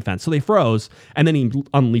freeze a defense. So they froze, and then he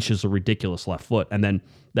unleashes a ridiculous left foot. And then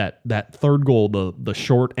that third goal, the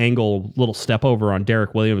short angle little step over on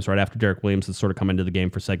Derek Williams right after Derek Williams had sort of come into the game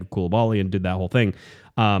for Sega Koulibaly and did that whole thing.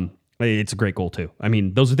 It's a great goal too. I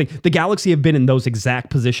mean, those are things. The Galaxy have been in those exact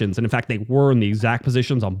positions, and in fact, they were in the exact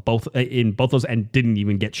positions on both those, and didn't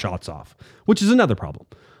even get shots off, which is another problem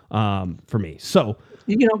for me. So,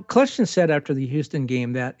 Kljestan said after the Houston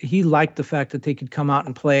game that he liked the fact that they could come out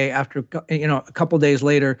and play after a couple days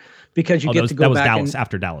later because you get to go back. That was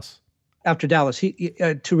after Dallas. After Dallas,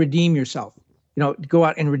 to redeem yourself. Go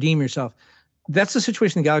out and redeem yourself. That's the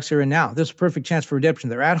situation the Galaxy are in now. This is a perfect chance for redemption.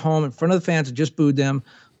 They're at home in front of the fans that just booed them,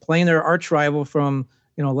 playing their arch rival from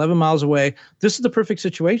 11 miles away. This is the perfect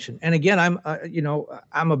situation. And again,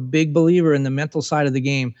 I'm a big believer in the mental side of the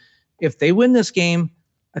game. If they win this game,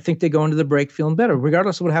 I think they go into the break feeling better,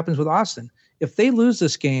 regardless of what happens with Austin. If they lose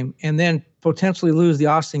this game and then potentially lose the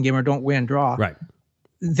Austin game or don't win, draw, right?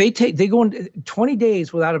 They go in 20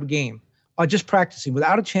 days without a game, just practicing,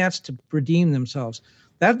 without a chance to redeem themselves.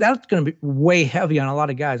 That's going to be way heavy on a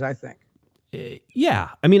lot of guys, I think. Yeah.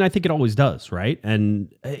 I mean, I think it always does, right?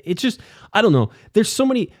 And it's just, I don't know. There's so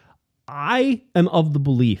many. I am of the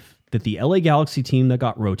belief that the LA Galaxy team that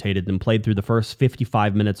got rotated and played through the first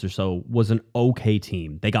 55 minutes or so was an okay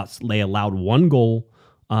team. They allowed 1 goal,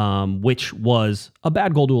 which was a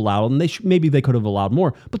bad goal to allow, and maybe they could have allowed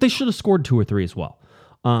more, but they should have scored 2 or 3 as well.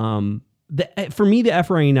 For me, the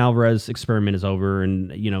Efrain Alvarez experiment is over,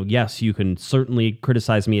 and yes, you can certainly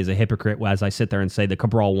criticize me as a hypocrite as I sit there and say the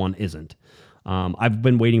Cabral one isn't. I've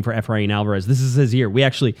been waiting for Efrain Alvarez. This is his year. We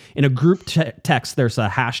actually, in a group text, there's a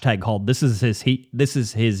hashtag called this is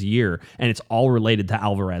his year, and it's all related to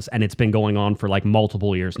Alvarez, and it's been going on for like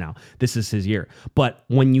multiple years now. This is his year. But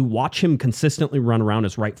when you watch him consistently run around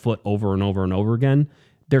his right foot over and over and over again,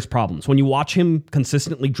 there's problems. When you watch him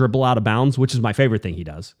consistently dribble out of bounds, which is my favorite thing he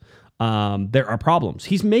does, there are problems.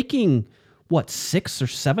 He's making, what, $600,000 or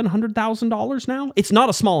 $700,000 now? It's not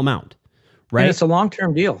a small amount. Right. And it's a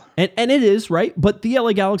long-term deal. And it is, right? But the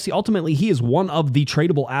LA Galaxy, ultimately, he is one of the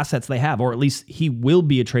tradable assets they have, or at least he will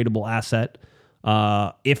be a tradable asset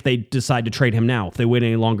if they decide to trade him now. If they wait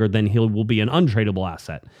any longer, then he will be an untradeable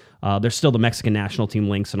asset. There's still the Mexican national team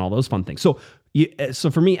links and all those fun things. So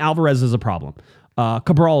for me, Alvarez is a problem.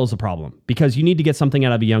 Cabral is a problem because you need to get something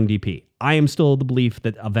out of a young DP. I am still of the belief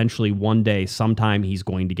that eventually one day, sometime, he's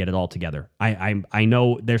going to get it all together. I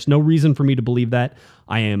know there's no reason for me to believe that.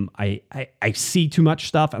 I see too much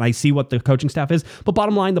stuff and I see what the coaching staff is. But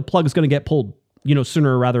bottom line, the plug is going to get pulled,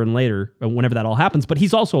 sooner rather than later, whenever that all happens. But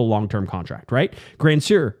he's also a long-term contract, right?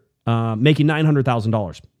 Grandsir, making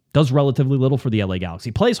 $900,000. Does relatively little for the LA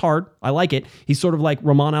Galaxy. Plays hard. I like it. He's sort of like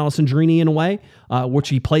Ramon Alessandrini in a way, which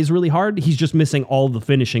he plays really hard. He's just missing all the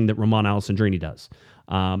finishing that Ramon Alessandrini does.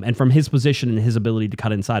 And from his position and his ability to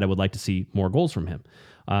cut inside, I would like to see more goals from him.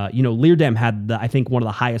 Leerdam had, I think, one of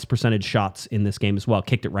the highest percentage shots in this game as well.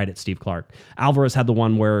 Kicked it right at Steve Clark. Alvarez had the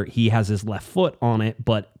one where he has his left foot on it,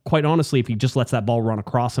 but quite honestly, if he just lets that ball run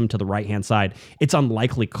across him to the right-hand side, it's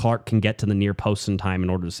unlikely Clark can get to the near post in time in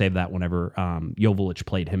order to save that whenever Joveljic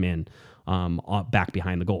played him in back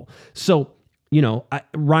behind the goal. So,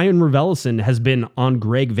 Ryan Raveloson has been on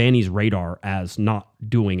Greg Vanney's radar as not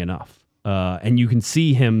doing enough. And you can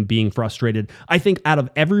see him being frustrated. I think out of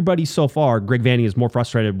everybody so far, Greg Vanney is more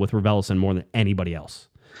frustrated with Raveloson more than anybody else.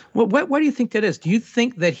 Well, why do you think that is? Do you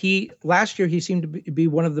think that last year he seemed to be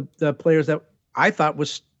one of the players that I thought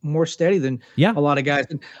was more steady than a lot of guys?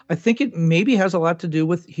 And I think it maybe has a lot to do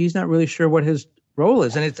with he's not really sure what his role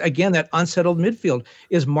is. And it's, again, that unsettled midfield.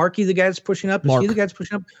 Is Markey the guy that's pushing up? Is he the guy that's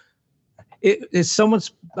pushing up? Is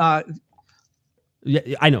someone's... Yeah,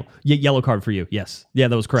 I know. Yellow card for you. Yes. Yeah,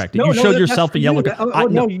 that was correct. You showed yourself a yellow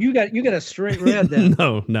card. No, you got a straight red then.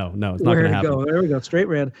 No, it's not going to happen. There we go. Straight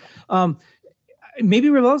red. Maybe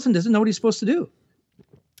Raveloson doesn't know what he's supposed to do.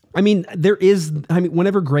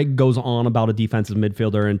 Whenever Greg goes on about a defensive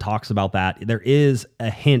midfielder and talks about that, there is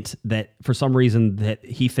a hint that for some reason that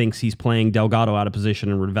he thinks he's playing Delgado out of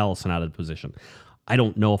position and Raveloson out of position. I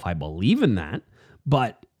don't know if I believe in that,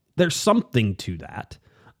 but there's something to that.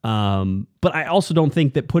 But I also don't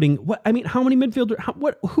think that how many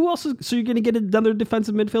midfielder, who else is, so you're going to get another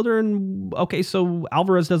defensive midfielder and so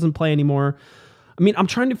Alvarez doesn't play anymore. I'm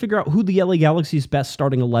trying to figure out who the LA Galaxy's best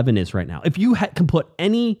starting 11 is right now. If you can put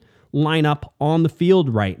any lineup on the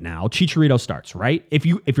field right now, Chicharito starts, right? If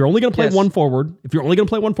you're only going to play one forward,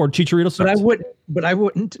 Chicharito starts. But I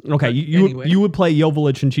wouldn't. Okay, you would play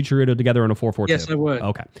Joveljic and Chicharito together in a 4-4-2. Yes, I would.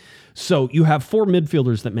 Okay, so you have four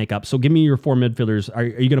midfielders that make up. So give me your four midfielders. Are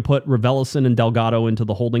you going to put Raveloson and Delgado into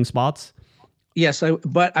the holding spots? Yes,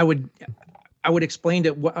 but I would explain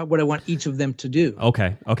what I want each of them to do.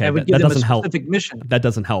 Okay. I would give them a specific mission. That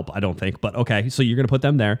doesn't help, I don't think. But okay, so you're going to put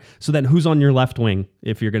them there. So then who's on your left wing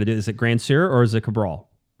if you're going to do this? Is it Grandsir or is it Cabral?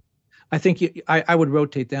 I think I would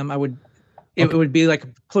rotate them. It would be like a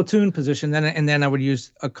platoon position, and then I would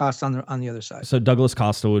use Acosta on the other side. So Douglas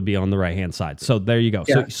Costa would be on the right-hand side. So there you go.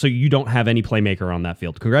 Yeah. So you don't have any playmaker on that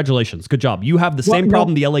field. Congratulations. Good job. You have the same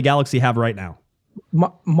problem the LA Galaxy have right now.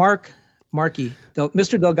 Markey,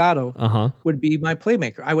 Mr. Delgado would be my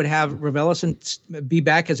playmaker. I would have Raveloson be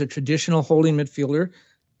back as a traditional holding midfielder,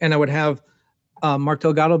 and I would have Mark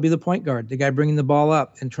Delgado be the point guard, the guy bringing the ball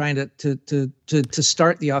up and trying to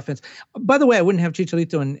start the offense. By the way, I wouldn't have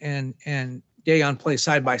Chicharito and Dejan play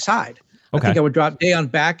side by side. Okay. I think I would drop Dejan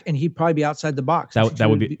back, and he'd probably be outside the box. That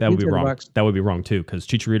would be wrong. That would be wrong too, because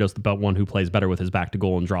Chicharito's the one who plays better with his back to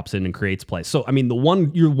goal and drops in and creates plays. So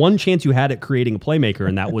your one chance you had at creating a playmaker,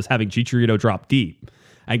 and that was having Chicharito drop deep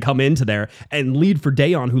and come into there and lead for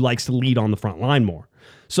Dejan, who likes to lead on the front line more.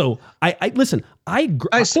 So I listen.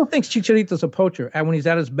 I still think Chicharito's a poacher, and when he's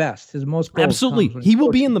at his best, his most goals. Absolutely, he will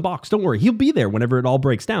be in the box. Don't worry, he'll be there whenever it all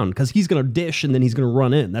breaks down because he's going to dish and then he's going to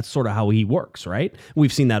run in. That's sort of how he works, right?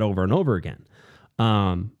 We've seen that over and over again.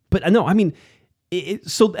 But no,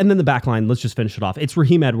 so and then the back line. Let's just finish it off. It's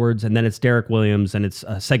Raheem Edwards, and then it's Derek Williams, and it's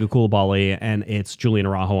Sega Koulibaly, and it's Julian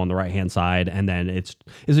Araujo on the right hand side, and then is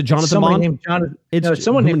it Jonathan Bond?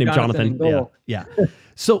 Someone named Jonathan. Yeah.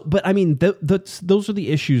 So, but those are the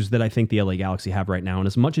issues that I think the LA Galaxy have right now. And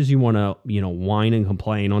as much as you want to, whine and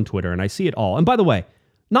complain on Twitter, and I see it all. And by the way,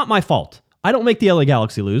 not my fault. I don't make the LA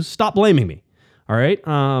Galaxy lose. Stop blaming me. All right.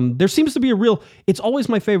 There seems to be it's always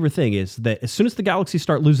my favorite thing is that as soon as the Galaxy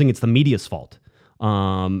start losing, it's the media's fault.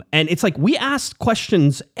 And it's like we ask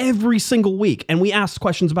questions every single week, and we ask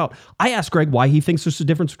questions I asked Greg why he thinks there's a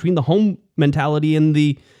difference between the home mentality and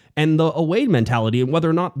the away mentality, and whether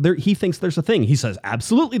or not he thinks there's a thing. He says,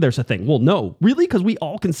 absolutely there's a thing. Well, no, really? Because we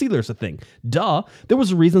all can see there's a thing. Duh. There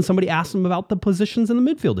was a reason somebody asked him about the positions in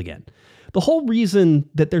the midfield again. The whole reason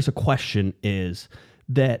that there's a question is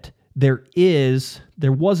that there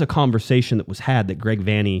was a conversation that was had that Greg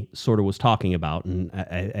Vanney sort of was talking about, and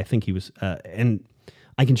I think he was, and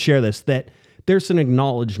I can share this, that there's an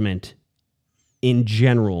acknowledgement in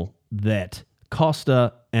general that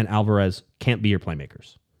Costa and Alvarez can't be your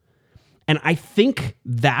playmakers. And I think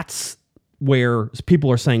that's where people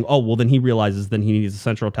are saying, oh, well, then he realizes then he needs a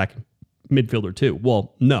central attacking midfielder too.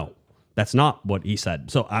 Well, no, that's not what he said.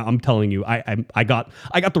 So I'm telling you, I got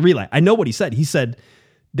the relay. I know what he said. He said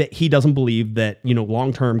that he doesn't believe that,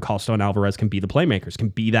 long-term Costa and Alvarez can be the playmakers, can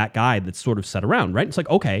be that guy that's sort of set around, right? It's like,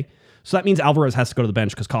 okay, so that means Alvarez has to go to the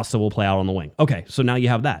bench because Costa will play out on the wing. Okay, so now you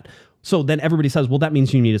have that. So then everybody says, well, that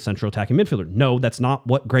means you need a central attacking midfielder. No, that's not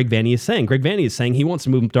what Greg Vanney is saying. Greg Vanney is saying he wants to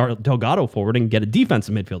move Delgado forward and get a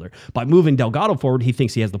defensive midfielder. By moving Delgado forward, he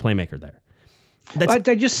thinks he has the playmaker there. But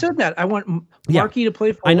I just said that. I want Markey to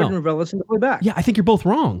play forward and Raveloson to play back. Yeah, I think you're both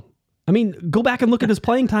wrong. I mean, go back and look at his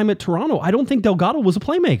playing time at Toronto. I don't think Delgado was a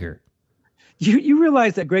playmaker. You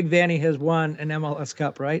realize that Greg Vanney has won an MLS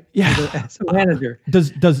Cup, right? Yeah. As a manager.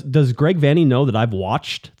 Does Greg Vanney know that I've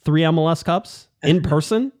watched 3 MLS Cups in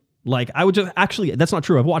person? Like, I would just that's not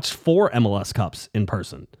true. I've watched 4 MLS Cups in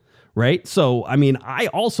person, right? So, I mean, I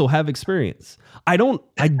also have experience. I don't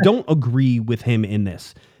agree with him in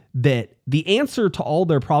this, that the answer to all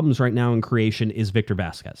their problems right now in creation is Victor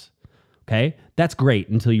Vasquez. Okay, that's great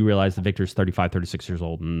until you realize that Victor's 35, 36 years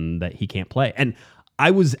old and that he can't play. And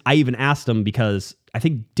I even asked him because I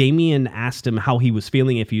think Damien asked him how he was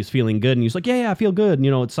feeling, if he was feeling good. And he was like, yeah, I feel good.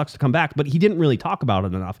 It sucks to come back. But he didn't really talk about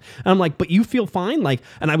it enough. And I'm like, but you feel fine?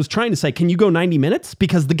 And I was trying to say, can you go 90 minutes?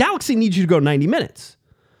 Because the Galaxy needs you to go 90 minutes,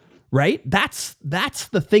 right? That's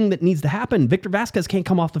the thing that needs to happen. Victor Vasquez can't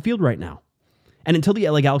come off the field right now. And until the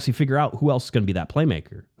LA Galaxy figure out who else is going to be that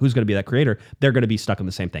playmaker, who's going to be that creator, they're going to be stuck in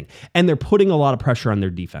the same thing. And they're putting a lot of pressure on their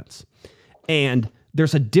defense. And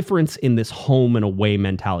there's a difference in this home and away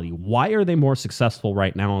mentality. Why are they more successful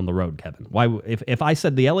right now on the road, Kevin? Why, if I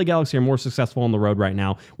said the LA Galaxy are more successful on the road right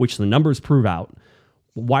now, which the numbers prove out,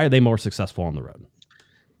 why are they more successful on the road?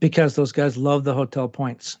 Because those guys love the hotel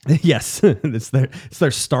points. Yes, it's their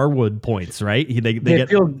Starwood points, right?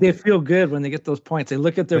 They feel good when they get those points. They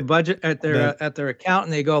look at their budget at their account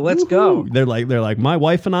and they go, "Let's go." They're like, my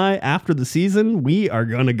wife and I, after the season, we are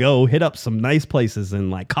gonna go hit up some nice places in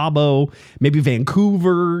like Cabo, maybe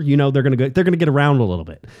Vancouver. They're gonna get around a little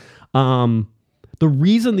bit. The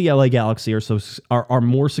reason the LA Galaxy are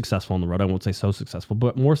more successful on the road, I won't say so successful,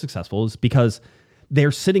 but more successful, is because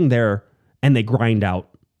they're sitting there and they grind out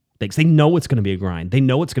things. They know it's going to be a grind. They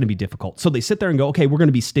know it's going to be difficult. So they sit there and go, okay, we're going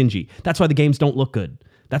to be stingy. That's why the games don't look good.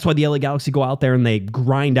 That's why the LA Galaxy go out there and they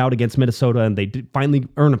grind out against Minnesota and they finally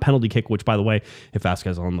earn a penalty kick, which, by the way, if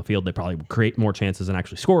Vasquez is on the field, they probably would create more chances and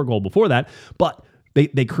actually score a goal before that. But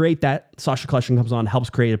they create that. Sasha Kljestan comes on,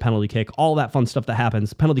 helps create a penalty kick, all that fun stuff that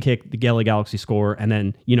happens. Penalty kick, the LA Galaxy score, and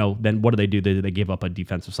then, then what do? They give up a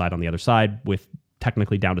defensive side on the other side with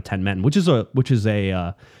technically down to 10 men, which is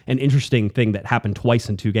an interesting thing that happened twice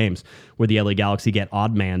in 2 games where the LA Galaxy get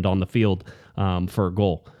odd manned on the field for a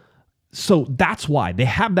goal. So that's why they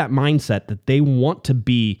have that mindset that they want to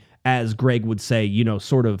be, as Greg would say,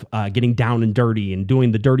 sort of getting down and dirty and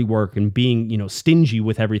doing the dirty work and being, stingy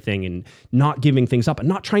with everything and not giving things up and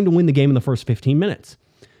not trying to win the game in the first 15 minutes.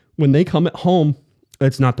 When they come at home,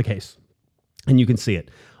 it's not the case. And you can see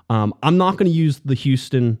it. I'm not going to use the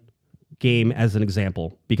Houston game as an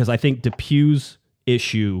example because I think DePuy's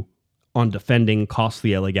issue on defending cost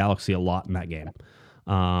the LA Galaxy a lot in that game.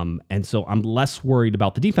 And so I'm less worried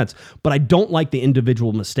about the defense, but I don't like the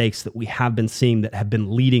individual mistakes that we have been seeing that have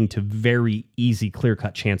been leading to very easy,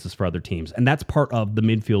 clear-cut chances for other teams. And that's part of the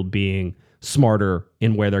midfield being smarter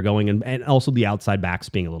in where they're going and also the outside backs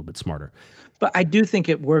being a little bit smarter. But I do think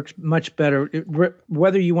it works much better.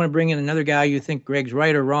 Whether you want to bring in another guy you think Greg's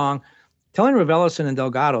right or wrong, telling Raveloson and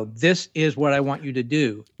Delgado, this is what I want you to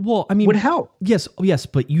do, would help. Yes,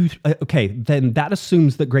 but then that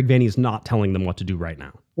assumes that Greg Vanney is not telling them what to do right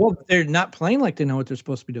now. Well, they're not playing like they know what they're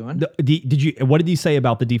supposed to be doing. What did he say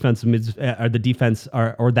about the defense or the defense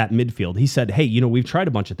or that midfield? He said, hey, we've tried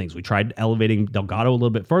a bunch of things. We tried elevating Delgado a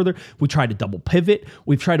little bit further. We tried to double pivot.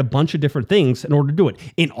 We've tried a bunch of different things in order to do it.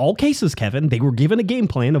 In all cases, Kevin, they were given a game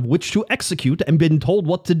plan of which to execute and been told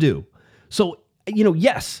what to do. So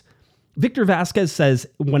yes, Victor Vasquez says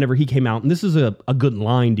whenever he came out, and this is a good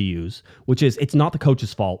line to use, which is, it's not the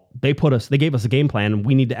coach's fault. They gave us a game plan, and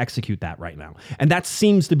we need to execute that right now. And that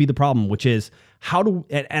seems to be the problem, which is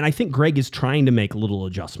and I think Greg is trying to make little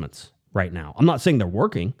adjustments right now. I'm not saying they're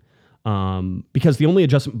working, because the only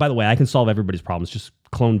adjustment, by the way, I can solve everybody's problems. Just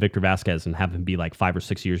clone Victor Vasquez and have him be like 5 or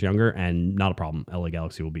 6 years younger, and not a problem. LA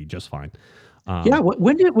Galaxy will be just fine.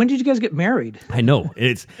 When did you guys get married? I know,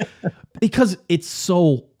 it's because it's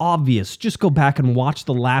so obvious. Just go back and watch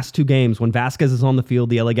the last 2 games. When Vasquez is on the field,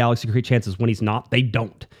 the LA Galaxy create chances. When he's not, they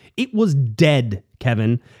don't. It was dead,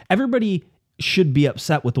 Kevin. Everybody should be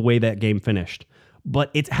upset with the way that game finished.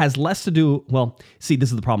 But it has less to do, well, see,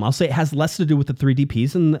 this is the problem. I'll say it has less to do with the 3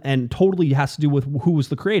 DPs and totally has to do with who was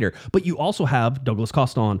the creator. But you also have Douglas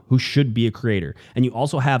Coston, who should be a creator. And you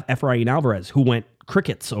also have Efrain Alvarez, who went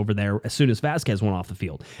crickets over there as soon as Vasquez went off the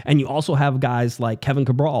field. And you also have guys like Kevin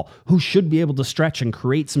Cabral, who should be able to stretch and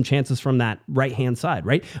create some chances from that right-hand side,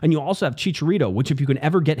 right? And you also have Chicharito, which if you can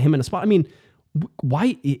ever get him in a spot, I mean,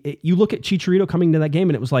 why, you look at Chicharito coming to that game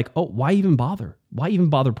and it was like, oh, why even bother? Why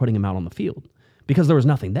even bother putting him out on the field? Because there was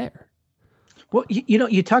nothing there. Well,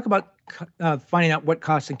 you talk about finding out what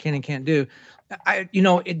Costin can and can't do.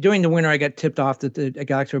 During the winter, I got tipped off that the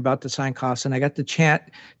Galaxy were about to sign Costin. I got the chance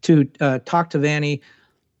to talk to Vanny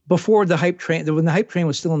before the hype train. When the hype train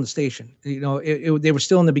was still in the station, they were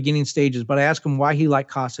still in the beginning stages. But I asked him why he liked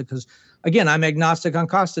Costa because, again, I'm agnostic on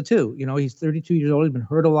Costa too. He's 32 years old. He's been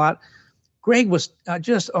hurt a lot. Greg was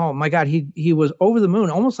just, oh my God, he was over the moon,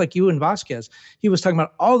 almost like you and Vasquez. He was talking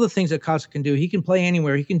about all the things that Costa can do. He can play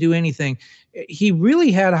anywhere. He can do anything. He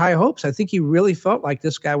really had high hopes. I think he really felt like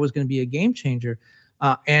this guy was going to be a game changer.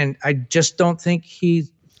 And I just don't think he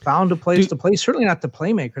found a place to play, certainly not the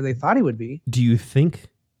playmaker they thought he would be. Do you think,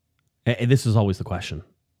 and this is always the question,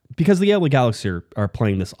 because the LA Galaxy are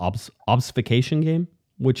playing this obfuscation game,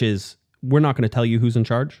 which is, we're not going to tell you who's in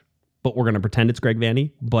charge, but we're going to pretend it's Greg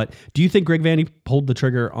Vanny. But do you think Greg Vanny pulled the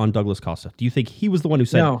trigger on Douglas Costa? Do you think he was the one who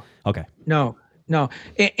said, no? Okay. No.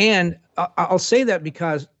 And I'll say that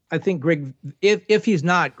because I think Greg, if he's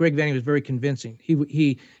not, Greg Vanny was very convincing.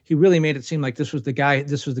 He really made it seem like this was the guy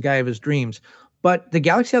of his dreams. But the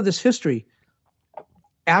Galaxy have this history.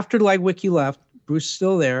 After Legwicki left, Bruce is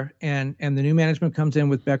still there, and the new management comes in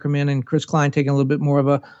with Beckerman and Chris Klein taking a little bit more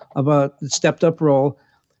of a stepped up role.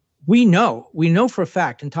 We know for a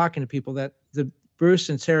fact in talking to people that the Bruce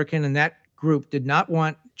and Sarakin and that group did not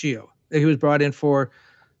want Gio. He was brought in for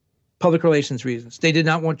public relations reasons. They did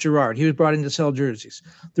not want Gerard. He was brought in to sell jerseys.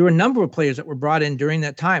 There were a number of players that were brought in during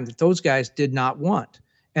that time that those guys did not want,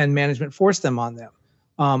 and management forced them on them.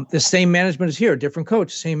 The same management is here, different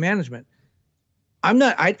coach, same management.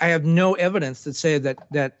 I have no evidence that say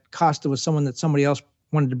that Costa was someone that somebody else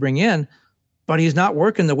wanted to bring in, but he's not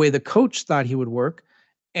working the way the coach thought he would work.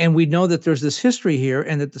 And we know that there's this history here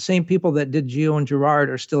and that the same people that did Gio and Gerard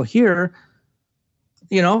are still here.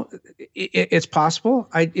 It's possible.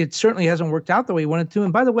 It certainly hasn't worked out the way he wanted to.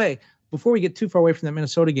 And by the way, before we get too far away from that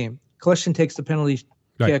Minnesota game, Kljestan takes the penalty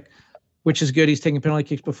kick, which is good. He's taken penalty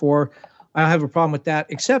kicks before. I don't have a problem with that,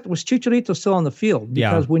 except was Chicharito still on the field?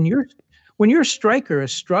 Because when your striker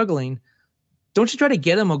is struggling, don't you try to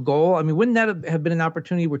get him a goal? I mean, wouldn't that have been an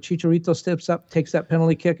opportunity where Chicharito steps up, takes that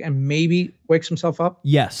penalty kick, and maybe wakes himself up?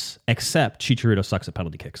 Yes, except Chicharito sucks at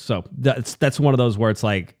penalty kicks. So that's one of those where it's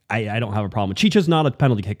like, I don't have a problem. Chicha's not a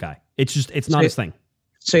penalty kick guy. It's not his thing.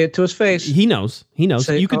 Say it to his face. He knows.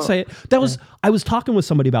 You could say it. I was talking with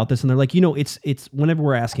somebody about this, and they're like, it's whenever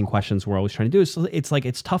we're asking questions, we're always trying to do it. It's like,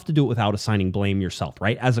 it's tough to do it without assigning blame yourself,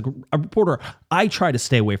 right? As a reporter, I try to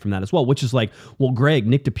stay away from that as well, which is like, well, Greg,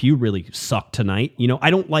 Nick DePuy really sucked tonight.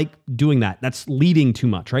 I don't like doing that. That's leading too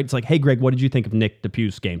much, right? It's like, hey, Greg, what did you think of Nick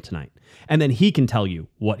DePuy's game tonight? And then he can tell you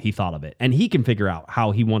what he thought of it, and he can figure out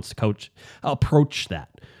how he wants to approach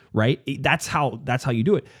that, right? That's how you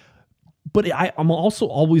do it. But I'm also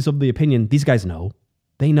always of the opinion, these guys know.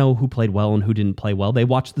 They know who played well and who didn't play well. They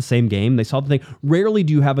watched the same game. They saw the thing. Rarely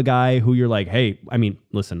do you have a guy who you're like, hey, I mean,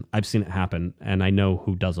 listen, I've seen it happen, and I know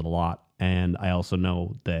who does it a lot, and I also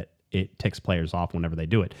know that it ticks players off whenever they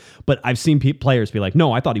do it. But I've seen players be like,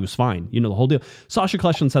 no, I thought he was fine. The whole deal. Sacha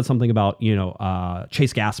Kljestan said something about,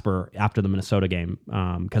 Chase Gasper after the Minnesota game,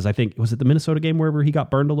 because I think, was it the Minnesota game wherever he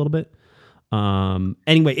got burned a little bit?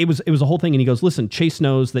 Anyway, it was a whole thing, and he goes, listen, Chase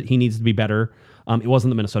knows that he needs to be better. It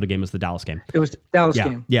wasn't the Minnesota game, it was the Dallas game. It was the Dallas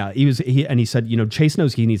game. Yeah, he said, Chase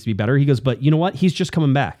knows he needs to be better. He goes, but you know what? He's just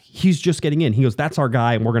coming back. He's just getting in. He goes, that's our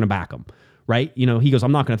guy, and we're going to back him, right? He goes,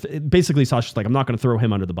 I'm not going to, basically Sasha's like, I'm not going to throw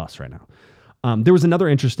him under the bus right now. There was another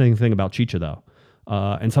interesting thing about Chicha, though,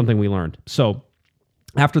 and something we learned. So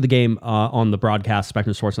after the game on the broadcast,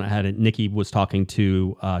 Spectrum Sportsnet had it. Nikki was talking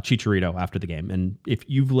to Chicharito after the game. And if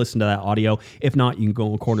you've listened to that audio, if not, you can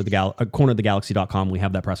go on cornerofthegalaxy.com. We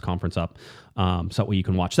have that press conference up. So that way you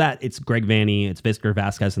can watch that. It's Greg Vanney, it's Victor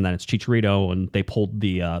Vasquez, and then it's Chicharito. And they pulled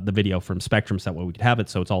the video from Spectrum so that way we could have it.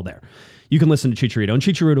 So it's all there. You can listen to Chicharito. And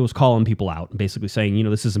Chicharito was calling people out and basically saying,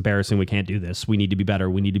 this is embarrassing. We can't do this. We need to be better.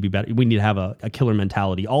 We need to be better. We need to have a killer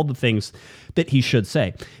mentality. All the things that he should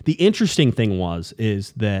say. The interesting thing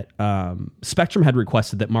is that Spectrum had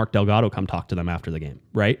requested that Mark Delgado come talk to them after the game,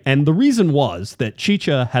 right? And the reason was that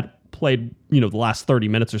Chicha had played, the last 30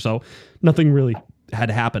 minutes or so. Nothing really had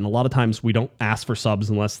happened. A lot of times we don't ask for subs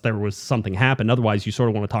unless there was something happen. Otherwise, you sort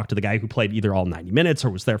of want to talk to the guy who played either all 90 minutes or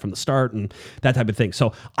was there from the start and that type of thing.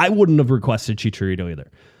 So I wouldn't have requested Chicharito either.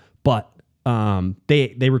 But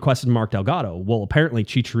they requested Mark Delgado. Well, apparently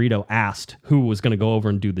Chicharito asked who was going to go over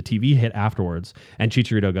and do the TV hit afterwards. And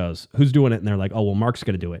Chicharito goes, who's doing it? And they're like, oh, well, Mark's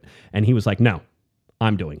going to do it. And he was like, no,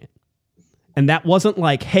 I'm doing it. And that wasn't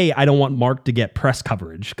like, hey, I don't want Mark to get press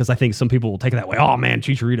coverage, because I think some people will take it that way. Oh, man,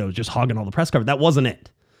 Chicharito is just hogging all the press coverage. That wasn't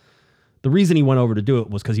it. The reason he went over to do it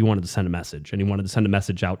was because he wanted to send a message, and he wanted to send a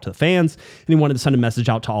message out to the fans, and he wanted to send a message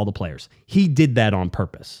out to all the players. He did that on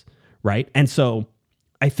purpose, right? And so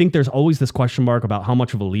I think there's always this question mark about how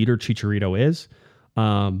much of a leader Chicharito is.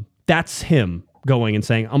 That's him going and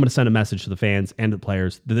saying, I'm going to send a message to the fans and the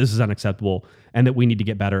players that this is unacceptable and that we need to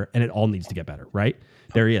get better, and it all needs to get better, right?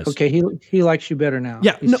 There he is. Okay, he likes you better now.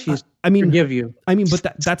 Yeah, he's forgive you. I mean, but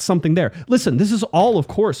that's something there. Listen, this is all, of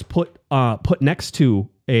course, put next to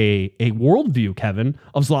a worldview, Kevin,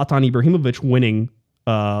 of Zlatan Ibrahimovic winning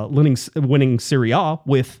Serie A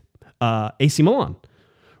with AC Milan,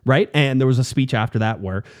 right? And there was a speech after that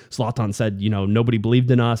where Zlatan said, nobody believed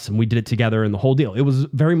in us and we did it together and the whole deal. It was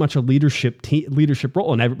very much a leadership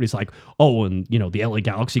role. And everybody's like, oh, and the LA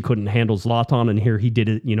Galaxy couldn't handle Zlatan, and here he did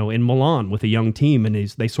it, in Milan with a young team, and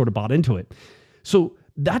they sort of bought into it. So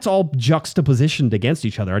that's all juxtapositioned against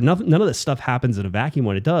each other. None of this stuff happens in a vacuum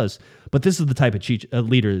when it does, but this is the type of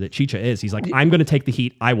leader that Chicha is. He's like, I'm going to take the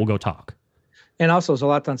heat. I will go talk. And also,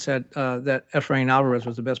 Zlatan said that Efrain Alvarez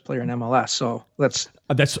was the best player in MLS. So that's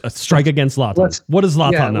a strike against Zlatan. What does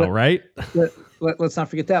Zlatan know, right? Let's not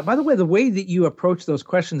forget that. By the way, the way that you approach those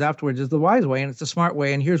questions afterwards is the wise way, and it's the smart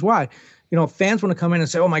way. And here's why. Fans want to come in and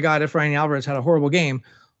say, oh, my God, Efrain Alvarez had a horrible game.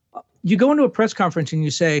 You go into a press conference and you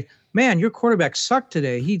say, man, your quarterback sucked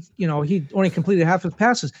today. He only completed half his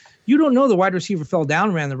passes. You don't know the wide receiver fell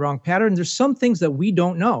down, ran the wrong pattern. There's some things that we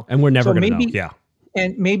don't know. And we're never going to know. Yeah.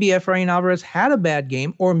 And maybe Efrain Alvarez had a bad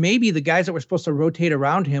game, or maybe the guys that were supposed to rotate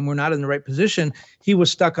around him were not in the right position. He was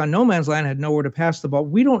stuck on no man's land, had nowhere to pass the ball.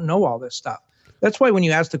 We don't know all this stuff. That's why when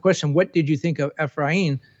you ask the question, what did you think of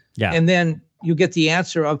Efrain? Yeah. And then you get the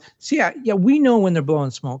answer of, we know when they're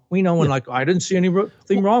blowing smoke. We know when I didn't see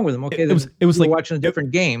anything wrong with them. Okay, it was like watching a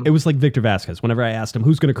different game. It was like Victor Vasquez. Whenever I asked him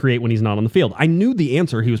who's going to create when he's not on the field, I knew the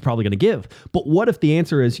answer he was probably going to give. But what if the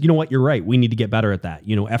answer is, you know what, you're right. We need to get better at that.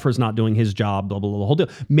 Efra's not doing his job, blah, blah, blah, the whole deal.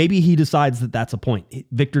 Maybe he decides that that's a point.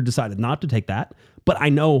 Victor decided not to take that. But I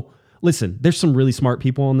know, listen, there's some really smart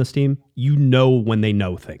people on this team. When they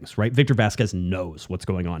know things, right? Victor Vasquez knows what's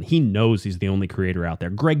going on. He knows he's the only creator out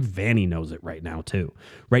there. Greg Vanney knows it right now too,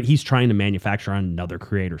 right? He's trying to manufacture another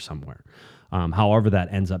creator somewhere. However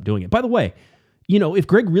that ends up doing it. By the way, if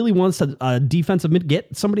Greg really wants a defensive mid,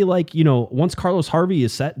 get somebody like, once Carlos Harvey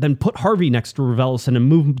is set, then put Harvey next to Raveloson and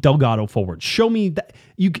move Delgado forward. Show me that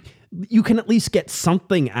you can at least get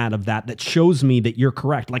something out of that shows me that you're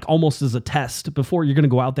correct, like almost as a test before you're going to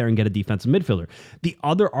go out there and get a defensive midfielder. The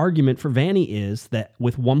other argument for Vanney is that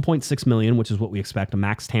with $1.6 million, which is what we expect, a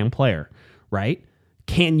max TAM player, right?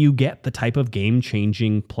 Can you get the type of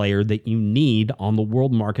game-changing player that you need on the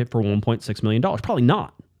world market for $1.6 million? Probably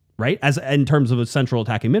not, right? As in terms of a central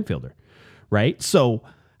attacking midfielder, right? So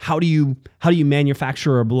how do you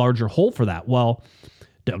manufacture a larger hole for that? Well,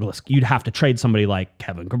 Douglas, you'd have to trade somebody like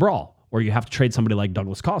Kevin Cabral, or you have to trade somebody like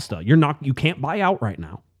Douglas Costa. You can't buy out right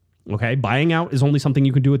now. Okay. Buying out is only something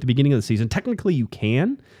you can do at the beginning of the season. Technically you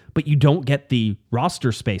can, but you don't get the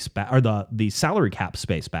roster space back, or the salary cap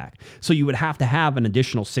space back. So you would have to have an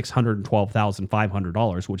additional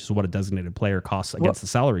 $612,500, which is what a designated player costs against the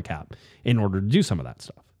salary cap, in order to do some of that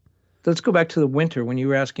stuff. Let's go back to the winter when you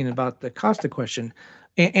were asking about the Costa question.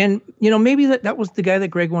 And maybe that was the guy that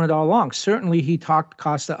Greg wanted all along. Certainly, he talked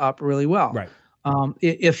Costa up really well. Right.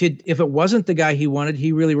 If it wasn't the guy he wanted,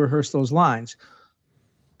 he really rehearsed those lines.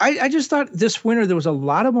 I just thought this winter there was a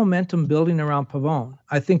lot of momentum building around Pavone.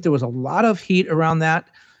 I think there was a lot of heat around that.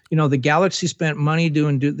 The Galaxy spent money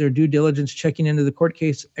doing their due diligence, checking into the court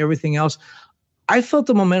case, everything else. I felt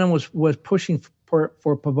the momentum was pushing for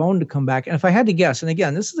Pavone to come back. And if I had to guess, and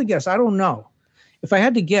again, this is a guess, I don't know. If I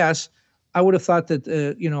had to guess, I would have thought that,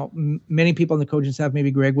 many people in the coaching staff,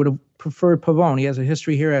 maybe Greg, would have preferred Pavone. He has a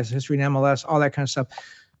history here, has a history in MLS, all that kind of stuff.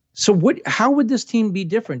 So how would this team be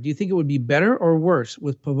different? Do you think it would be better or worse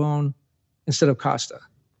with Pavone instead of Costa?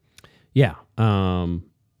 Yeah.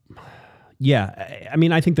 Yeah. I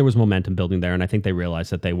mean, I think there was momentum building there, and I think they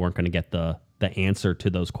realized that they weren't going to get the answer to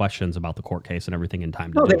those questions about the court case and everything in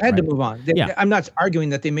time. No, they had to move on. I'm not arguing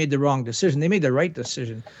that they made the wrong decision. They made the right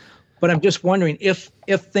decision. But I'm just wondering if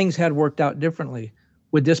things had worked out differently,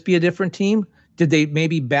 would this be a different team? Did they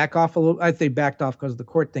maybe back off a little? I think they backed off because of the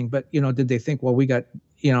court thing. But, did they think, well, we got,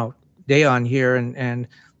 Dayon here and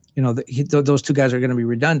those two guys are going to be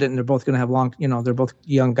redundant and they're both going to have long, they're both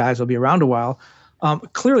young guys, will be around a while.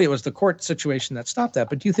 Clearly it was the court situation that stopped that.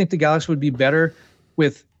 But do you think the Galaxy would be better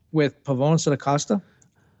with Pavone instead of Costa?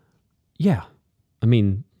 Yeah. I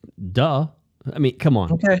mean, duh. I mean, come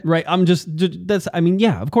on. Okay. Right.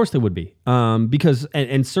 Yeah, of course they would be. Because,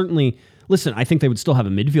 and certainly, listen, I think they would still have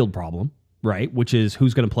a midfield problem, right? Which is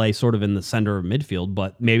who's going to play sort of in the center of midfield,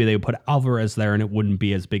 but maybe they would put Alvarez there and it wouldn't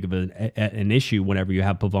be as big of an issue whenever you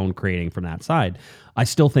have Pavone creating from that side. I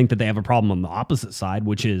still think that they have a problem on the opposite side,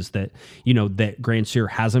 which is that, that Grandsir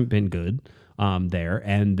hasn't been good there,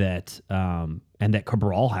 and that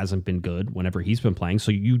Cabral hasn't been good whenever he's been playing.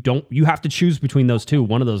 So you have to choose between those two.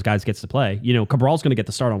 One of those guys gets to play. Cabral's going to get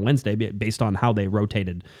the start on Wednesday based on how they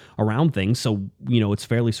rotated around things. So, it's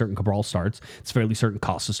fairly certain Cabral starts. It's fairly certain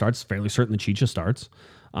Costa starts. It's fairly certain the Chicha starts.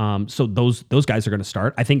 So those guys are going to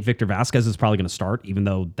start. I think Victor Vasquez is probably going to start, even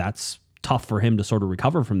though that's tough for him to sort of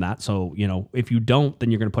recover from that. So, if you don't,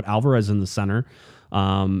 then you're going to put Alvarez in the center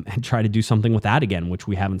and try to do something with that again, which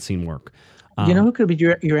we haven't seen work. Who could be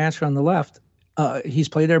your answer on the left? He's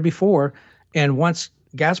played there before, and once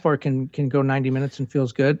Gaspar can go 90 minutes and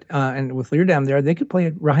feels good, and with Leerdam there, they could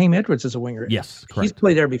play Raheem Edwards as a winger. Yes, correct. He's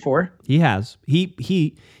played there before. He has.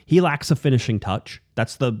 He lacks a finishing touch.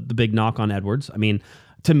 That's the big knock on Edwards. I mean,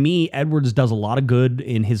 to me, Edwards does a lot of good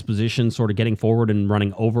in his position, sort of getting forward and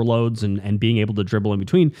running overloads and being able to dribble in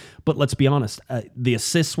between. But let's be honest, the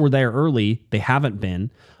assists were there early. They haven't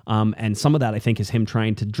been. And some of that, I think, is him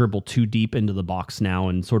trying to dribble too deep into the box now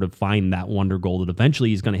and sort of find that wonder goal that eventually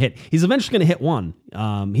he's going to hit. He's eventually going to hit one.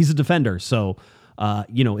 He's a defender, so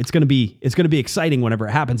it's going to be exciting whenever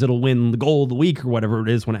it happens. It'll win the goal of the week or whatever it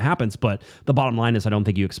is when it happens. But the bottom line is, I don't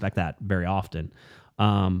think you expect that very often.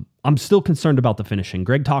 I'm still concerned about the finishing.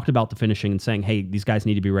 Greg talked about the finishing and saying, hey, these guys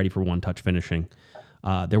need to be ready for one-touch finishing.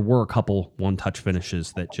 There were a couple one-touch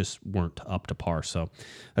finishes that just weren't up to par, so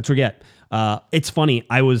that's what we get. It's funny.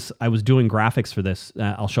 I was doing graphics for this.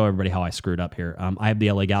 I'll show everybody how I screwed up here. I have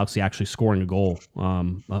the LA Galaxy actually scoring a goal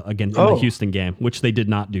again in the Houston game, which they did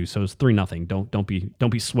not do. So it's 3-0.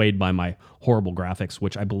 Don't be swayed by my horrible graphics,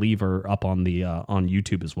 which I believe are up on the on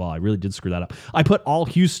YouTube as well. I really did screw that up. I put all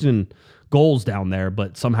Houston goals down there,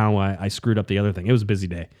 but somehow I screwed up the other thing. It was a busy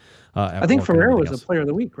day. I think Ferreira was the player of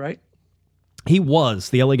the week, right? He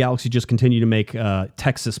was. The LA Galaxy just continue to make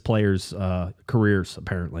Texas players' careers,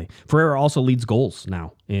 apparently. Ferreira also leads goals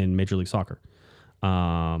now in Major League Soccer.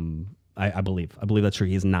 I believe. I believe that's true.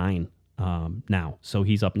 He has 9 now. So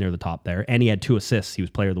he's up near the top there. And he had 2 assists. He was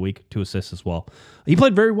player of the week, 2 assists as well. He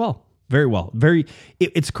played very well. Very well.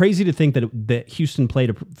 It's crazy to think that Houston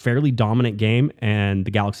played a fairly dominant game and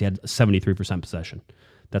the Galaxy had 73% possession.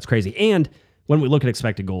 That's crazy. And when we look at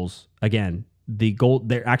expected goals, again, the goal,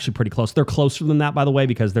 they're actually pretty close. They're closer than that, by the way,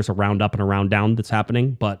 because there's a round up and a round down that's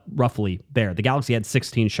happening, but roughly there. The Galaxy had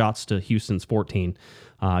 16 shots to Houston's 14.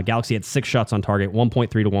 Galaxy had 6 shots on target, 1.3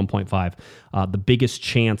 to 1.5. The biggest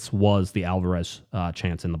chance was the Alvarez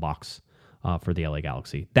chance in the box for the LA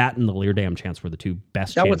Galaxy. That and the Leerdam chance were the 2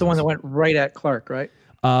 best chances. That was the one that went right at Clark, right?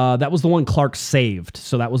 That was the one Clark saved.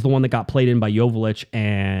 So that was the one that got played in by Joveljic,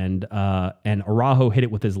 and Araujo hit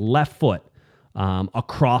it with his left foot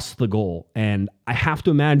across the goal. And I have to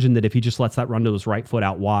imagine that if he just lets that run to his right foot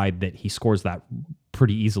out wide, that he scores that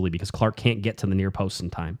pretty easily because Clark can't get to the near post in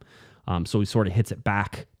time. So he sort of hits it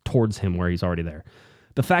back towards him where he's already there.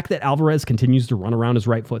 The fact that Alvarez continues to run around his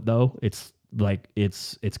right foot, though, it's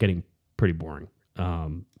getting pretty boring.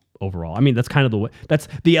 Overall, I mean, that's kind of the way. That's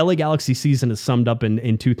the LA Galaxy season is summed up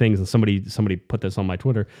in 2 things. And somebody put this on my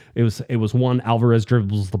Twitter. It was one, Alvarez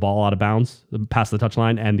dribbles the ball out of bounds past the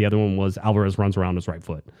touchline, and the other one was Alvarez runs around his right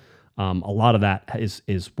foot. A lot of that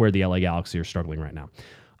is where the LA Galaxy are struggling right now.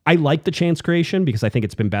 I like the chance creation because I think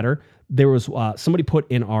it's been better. There was somebody put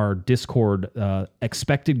in our Discord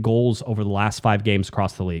expected goals over the last 5 games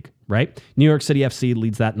across the league, right? New York City FC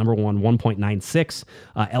leads that number 1.96.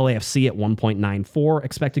 LAFC at 1.94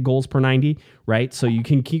 expected goals per 90, right? So you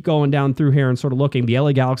can keep going down through here and sort of looking. The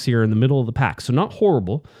LA Galaxy are in the middle of the pack. So not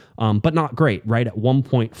horrible, but not great, right? At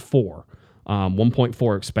 1.4.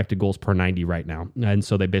 1.4 expected goals per 90 right now. And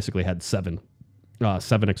so they basically had 7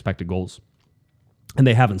 expected goals. And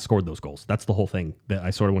they haven't scored those goals. That's the whole thing that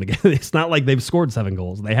I sort of want to get. It's not like they've scored 7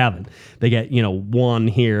 goals. They haven't. They get, 1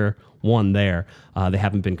 here, 1 there. They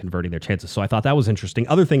haven't been converting their chances. So I thought that was interesting.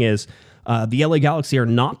 Other thing is, the LA Galaxy are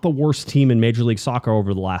not the worst team in Major League Soccer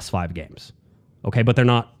over the last 5 games. Okay, but they're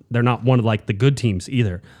not one of like the good teams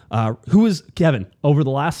either. Who is, Kevin, over the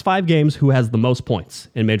last 5 games, who has the most points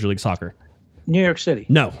in Major League Soccer? New York City.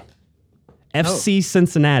 No. FC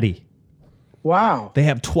Cincinnati. Wow. They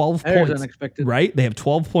have 12 That is points. unexpected. Right? They have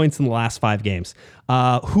 12 points in the last 5 games.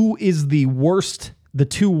 Who is the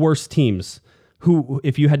 2 worst teams? Who,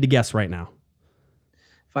 if you had to guess right now?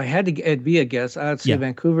 If I had to be a guess, I'd say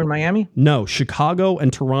Vancouver and Miami. No, Chicago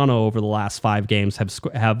and Toronto over the last 5 games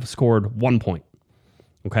have scored 1 point.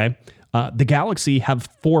 Okay? The Galaxy have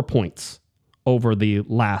 4 points over the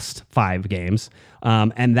last 5 games.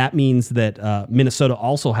 And that means that Minnesota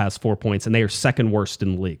also has 4 points, and they are second worst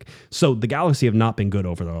in the league. So the Galaxy have not been good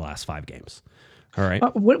over their last 5 games. All right.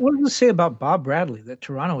 What does it say about Bob Bradley that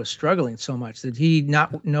Toronto is struggling so much? Did he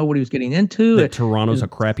not know what he was getting into? That Toronto's a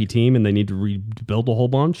crappy team and they need to rebuild a whole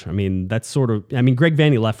bunch? I mean, that's sort of... I mean, Greg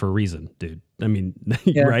Vanney left for a reason, dude. I mean,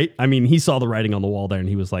 right? I mean, he saw the writing on the wall there and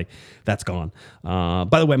he was like, that's gone.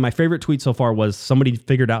 By the way, my favorite tweet so far was somebody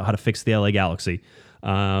figured out how to fix the LA Galaxy.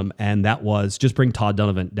 And that was just bring Todd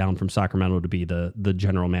Donovan down from Sacramento to be the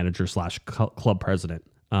general manager / club president.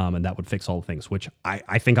 And that would fix all the things, which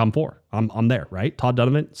I think I'm for. I'm there, right? Todd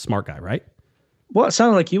Donovan, smart guy, right? Well, it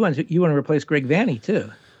sounded like you want to replace Greg Vanney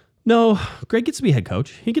too. No, Greg gets to be head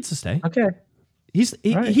coach. He gets to stay. Okay. He's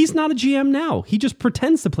not a GM now. He just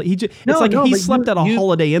pretends to play. He slept at a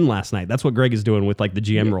Holiday Inn last night. That's what Greg is doing with like the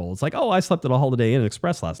GM role. It's like, oh, I slept at a Holiday Inn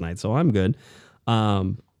Express last night, so I'm good.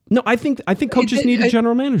 No, I think coaches need a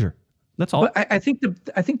general manager. That's all. But I think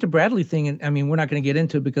the Bradley thing, and I mean, we're not going to get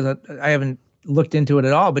into it because I haven't looked into it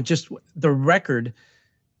at all. But just the record,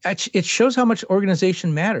 it shows how much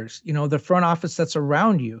organization matters. The front office that's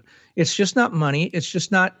around you. It's just not money. It's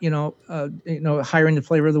just not hiring the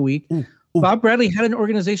flavor of the week. Ooh. Bob Bradley had an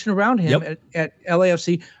organization around him at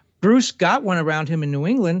LAFC. Bruce got one around him in New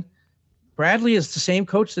England. Bradley is the same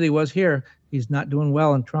coach that he was here. He's not doing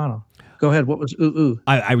well in Toronto. Go ahead. What was ooh?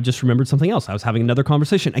 I just remembered something else. I was having another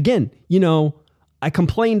conversation. Again, I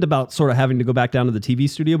complained about sort of having to go back down to the TV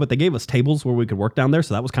studio, but they gave us tables where we could work down there,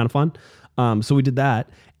 so that was kind of fun. So we did that.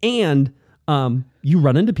 And you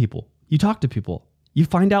run into people. You talk to people. You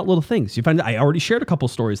find out little things. I already shared a couple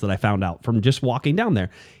stories that I found out from just walking down there.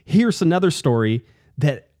 Here's another story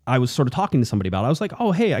that I was sort of talking to somebody about. I was like,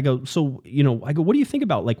 oh, hey, what do you think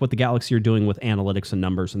about like what the Galaxy are doing with analytics and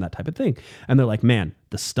numbers and that type of thing? And they're like, man,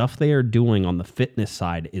 the stuff they are doing on the fitness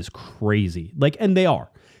side is crazy. And they are.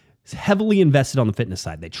 It's heavily invested on the fitness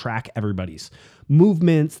side. They track everybody's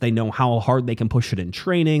movements. They know how hard they can push it in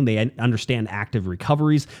training. They understand active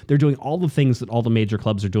recoveries. They're doing all the things that all the major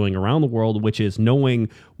clubs are doing around the world, which is knowing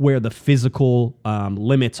where the physical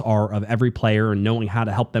limits are of every player and knowing how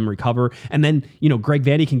to help them recover. And then, Greg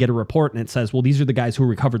Vanney can get a report and it says, well, these are the guys who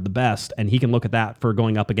recovered the best. And he can look at that for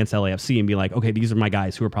going up against LAFC and be like, okay, these are my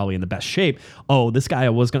guys who are probably in the best shape. Oh, this guy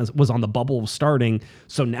was on the bubble of starting.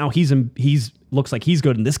 So now he's looks like he's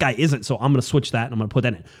good and this guy isn't. So I'm going to switch that and I'm going to put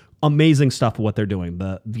that in. Amazing stuff of what they're doing.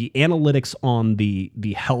 The analytics on the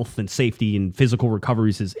health and safety and physical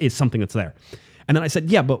recoveries is something that's there. And then I said,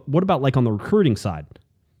 yeah, but what about like on the recruiting side?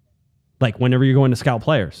 Like whenever you're going to scout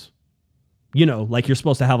players, like you're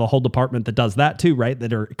supposed to have a whole department that does that too, right?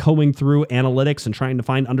 That are combing through analytics and trying to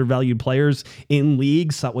find undervalued players in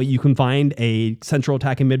leagues. That way you can find a central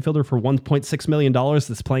attacking midfielder for $1.6 million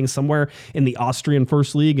that's playing somewhere in the Austrian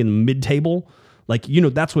first league in mid-table. Like,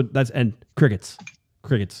 and crickets.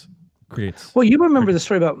 Well, you remember the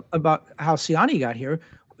story about how Siani got here.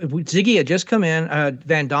 Ziggy had just come in.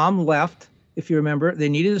 Van Dam left, if you remember. They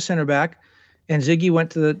needed a center back, and Ziggy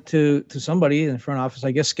went to somebody in the front office,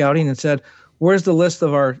 I guess, scouting, and said, "Where's the list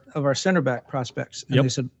of our center back prospects?" And they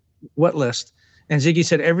said, "What list?" And Ziggy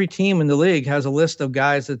said, "Every team in the league has a list of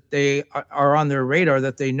guys that they are on their radar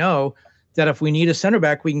that they know that if we need a center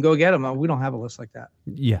back, we can go get them. We don't have a list like that."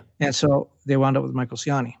 Yeah. And so they wound up with Michael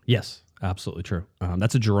Siani. Yes. Absolutely true.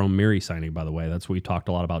 That's a Jerome Meary signing, by the way. That's what we talked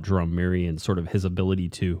a lot about Jerome Meary and sort of his ability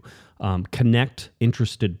to connect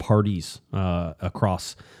interested parties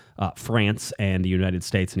across France and the United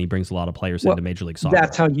States, and he brings a lot of players into Major League Soccer.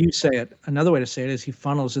 That's how you say it. Another way to say it is he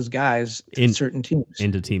funnels his guys into certain teams.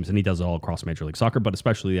 Into teams, and he does it all across Major League Soccer, but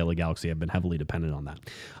especially the LA Galaxy have been heavily dependent on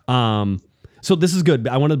that. So this is good.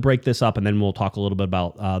 I want to break this up, and then we'll talk a little bit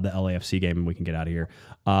about the LAFC game, and we can get out of here.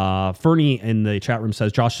 Fernie in the chat room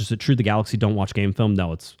says, Josh, is it true the Galaxy don't watch game film?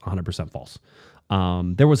 No, it's 100% false.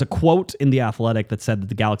 There was a quote in The Athletic that said that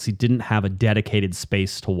the Galaxy didn't have a dedicated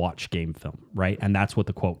space to watch game film, right? And that's what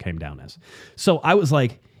the quote came down as. So I was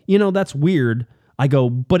like, that's weird. I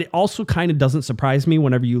go, but it also kind of doesn't surprise me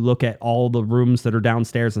whenever you look at all the rooms that are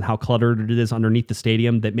downstairs and how cluttered it is underneath the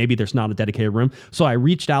stadium that maybe there's not a dedicated room. So I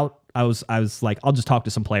reached out. I was like, I'll just talk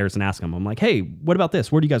to some players and ask them. I'm like, hey, what about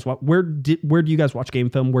this? Where do you guys where do you guys watch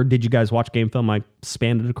game film? Where did you guys watch game film? I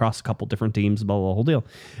spanned it across a couple different teams, blah, blah, the whole deal.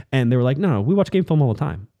 And they were like, no, we watch game film all the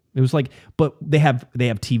time. It was like, but they have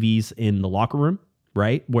TVs in the locker room,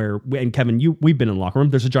 right? And Kevin, we've been in the locker room.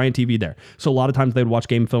 There's a giant TV there. So a lot of times they would watch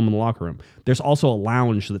game film in the locker room. There's also a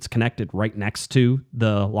lounge that's connected right next to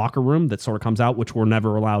the locker room that sort of comes out, which we're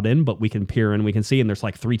never allowed in, but we can peer in, we can see, and there's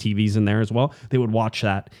like 3 TVs in there as well. They would watch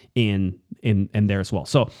that in there as well.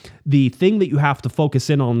 So the thing that you have to focus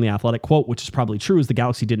in on the Athletic quote, which is probably true, is the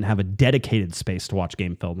Galaxy didn't have a dedicated space to watch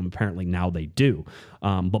game film, and apparently now they do.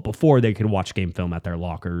 But before, they could watch game film at their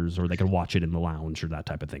lockers, or they could watch it in the lounge or that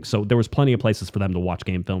type of thing. So there was plenty of places for them to watch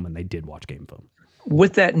game film, and they did watch game film.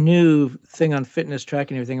 With that new thing on fitness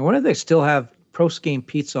track and everything, I wonder if they still have post-game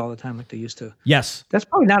pizza all the time like they used to. Yes. That's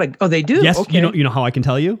probably not oh, they do? Yes. Okay. You know how I can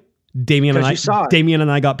tell you? Damian and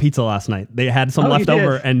I got pizza last night. They had some left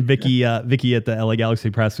over, and Vicky at the LA Galaxy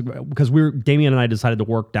press, because Damian and I decided to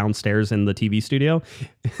work downstairs in the TV studio.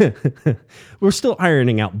 We're still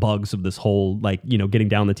ironing out bugs of this whole, getting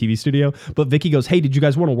down the TV studio. But Vicky goes, hey, did you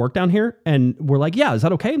guys want to work down here? And we're like, yeah, is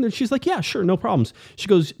that okay? And then she's like, yeah, sure, no problems. She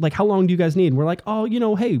goes, how long do you guys need? And we're like, oh,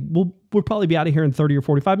 hey, we'll probably be out of here in 30 or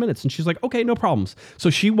 45 minutes. And she's like, okay, no problems. So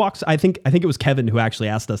she walks, I think it was Kevin who actually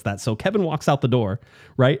asked us that. So Kevin walks out the door,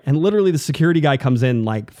 right? And literally the security guy comes in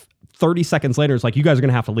 30 seconds later. It's like, you guys are going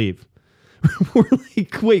to have to leave. We're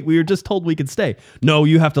like, wait, we were just told we could stay. No,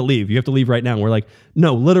 you have to leave. You have to leave right now. We're like,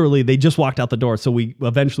 no, literally they just walked out the door. So we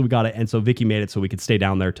eventually got it. And so Vicky made it so we could stay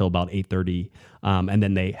down there till about 8:30. And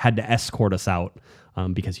then they had to escort us out.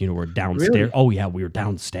 Because, we're downstairs. Really? Oh, yeah, we were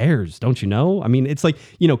downstairs. Don't you know? I mean, it's like,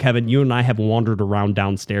 Kevin, you and I have wandered around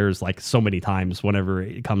downstairs so many times whenever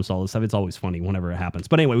it comes to all this stuff. It's always funny whenever it happens.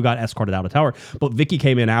 But anyway, we got escorted out of tower. But Vicky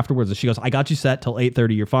came in afterwards and she goes, I got you set till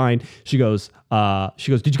 8:30. You're fine. She goes,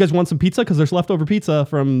 did you guys want some pizza? Because there's leftover pizza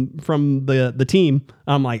from the team.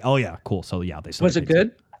 I'm like, oh, yeah, cool. So, yeah, they Was it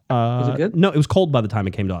good? Was it good? No, it was cold by the time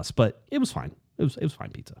it came to us, but it was fine. It was fine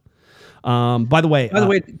pizza. By the way,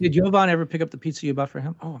 did Jovan ever pick up the pizza you bought for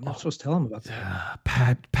him? Oh, I'm not supposed to tell him about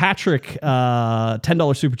that. Patrick,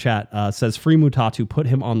 $10 super chat says, free Mutatu, put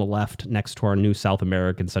him on the left next to our new South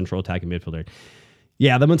American central attacking midfielder.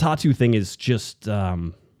 Yeah, the Mutatu thing is just, it's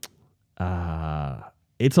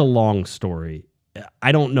a long story.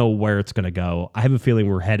 I don't know where it's going to go. I have a feeling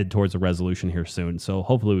we're headed towards a resolution here soon, so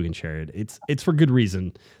hopefully we can share it. It's for good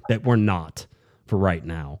reason that we're not for right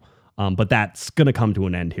now. But that's going to come to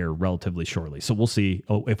an end here relatively shortly. So we'll see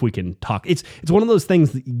if we can talk. It's one of those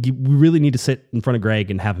things that we really need to sit in front of Greg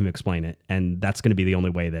and have him explain it. And that's going to be the only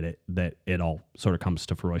way that it all sort of comes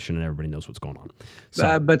to fruition and everybody knows what's going on.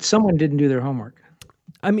 So, but someone didn't do their homework.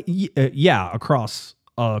 I mean, yeah, across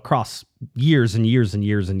years and years and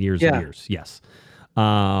years and years and years. Yes.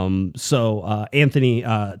 So Anthony,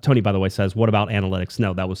 Tony, by the way, says, what about analytics?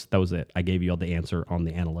 No, that was it. I gave you all the answer on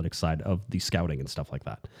the analytics side of the scouting and stuff like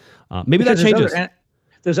that. Maybe because that changes.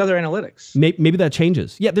 There's other analytics. Maybe that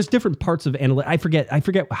changes. Yeah. There's different parts of analytics. I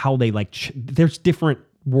forget how they there's different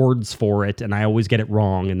words for it. And I always get it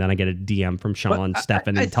wrong. And then I get a DM from Sean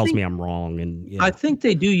Steffen and tells me I'm wrong. And I think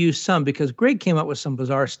they do use some, because Greg came up with some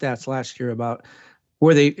bizarre stats last year about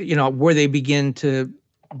where they begin to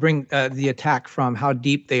bring the attack from, how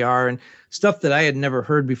deep they are, and stuff that I had never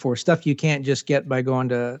heard before, stuff you can't just get by going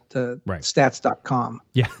to stats.com.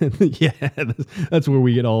 Yeah. Yeah. That's where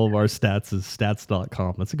we get all of our stats, is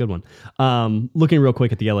stats.com. That's a good one. Looking real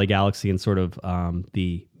quick at the LA Galaxy and sort of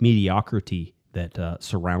the mediocrity that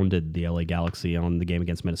surrounded the LA Galaxy on the game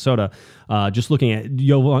against Minnesota. Just looking at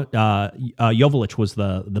Joveljic was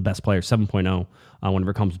the best player, 7.0.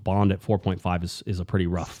 Whenever it comes Bond at 4.5 is a pretty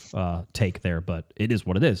rough take there, but it is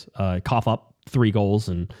what it is. Cough up 3 goals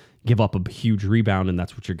and give up a huge rebound, and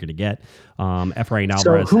that's what you're going to get. Efrain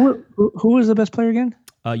Alvarez. So who was the best player again?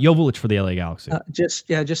 Joveljic for the LA Galaxy.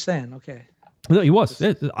 Just saying. Okay. No, he was.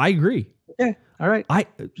 I agree. Okay. All right. I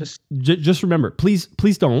just remember, please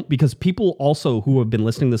don't, because people also who have been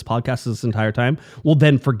listening to this podcast this entire time will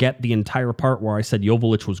then forget the entire part where I said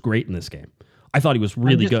Joveljic was great in this game. I thought he was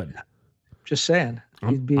really good. Just saying,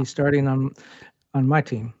 he'd be starting on my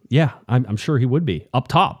team. Yeah, I'm sure he would be up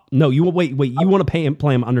top. No, you wait. You want to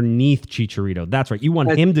play him underneath Chicharito? That's right. You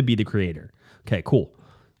want him to be the creator. Okay, cool.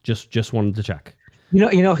 Just wanted to check. You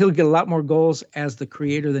know, he'll get a lot more goals as the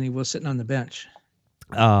creator than he was sitting on the bench.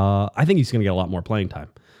 I think he's going to get a lot more playing time.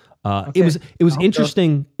 It was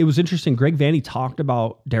interesting. It was interesting. Greg Vanney talked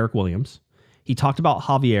about Derek Williams. He talked about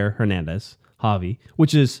Javier Hernandez, Javi,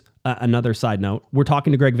 which is another side note. We're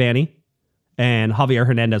talking to Greg Vanney, and Javier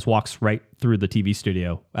Hernandez walks right through the TV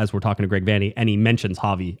studio as we're talking to Greg Vanney, and he mentions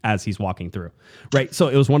Javi as he's walking through. Right. So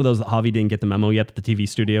it was one of those that Javi didn't get the memo yet that the TV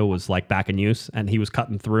studio was like back in use, and he was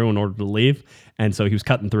cutting through in order to leave. And so he was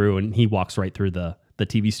cutting through, and he walks right through the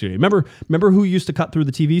TV studio. Remember who used to cut through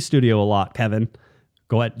the TV studio a lot, Kevin?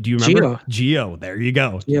 Go ahead. Do you remember? Gio. There you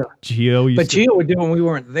go. Yeah. Gio would do it when we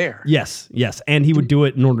weren't there. Yes. And he would do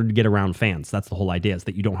it in order to get around fans. That's the whole idea, is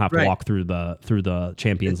that you don't have to walk through the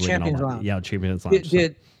Champions League and all that. Lounge. Yeah, Champions Lounge.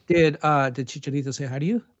 Did Chicharito say hi to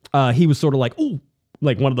you? He was sort of like, oh,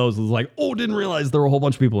 like one of those was like, oh, didn't realize there were a whole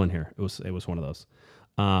bunch of people in here. It was one of those.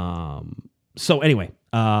 So anyway,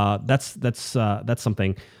 that's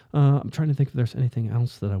something. I'm trying to think if there's anything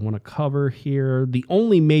else that I want to cover here. The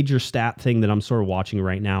only major stat thing that I'm sort of watching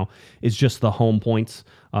right now is just the home points.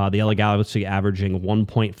 The LA Galaxy averaging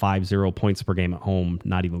 1.50 points per game at home,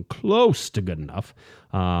 not even close to good enough.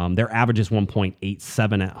 Their average is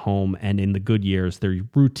 1.87 at home, and in the good years, they're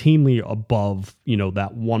routinely above,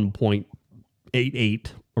 that 1.88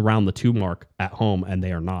 around the 2 mark at home, and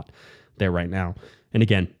they are not there right now. And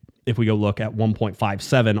again, if we go look at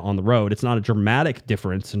 1.57 on the road, it's not a dramatic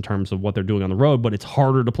difference in terms of what they're doing on the road, but it's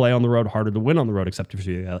harder to play on the road, harder to win on the road, except for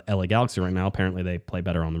the LA Galaxy right now. Apparently, they play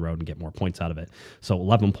better on the road and get more points out of it. So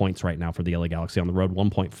 11 points right now for the LA Galaxy on the road,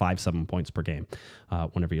 1.57 points per game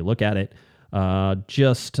whenever you look at it.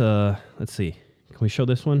 Let's see. Can we show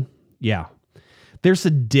this one? Yeah. There's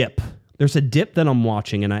a dip. There's a dip that I'm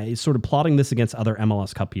watching, and I sort of plotting this against other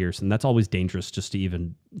MLS Cup years, and that's always dangerous just to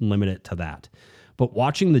even limit it to that. But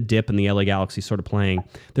watching the dip and the LA Galaxy sort of playing,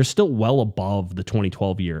 they're still well above the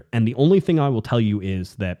 2012 year. And the only thing I will tell you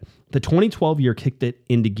is that the 2012 year kicked it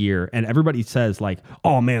into gear. And everybody says like,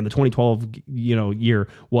 oh man, the 2012 year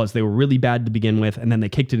was, they were really bad to begin with, and then they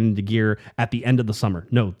kicked it into gear at the end of the summer.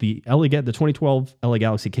 No, the 2012 LA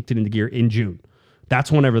Galaxy kicked it into gear in June.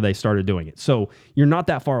 That's whenever they started doing it. So you're not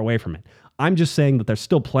that far away from it. I'm just saying that there's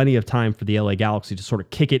still plenty of time for the LA Galaxy to sort of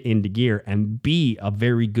kick it into gear and be a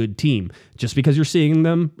very good team. Just because you're seeing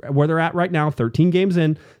them where they're at right now, 13 games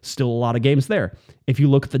in, still a lot of games there. If you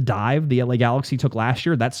look at the dive the LA Galaxy took last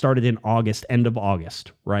year, that started in August, end of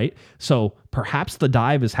August, right? So perhaps the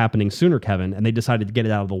dive is happening sooner, Kevin, and they decided to get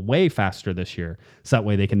it out of the way faster this year, so that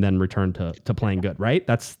way they can then return to playing good, right?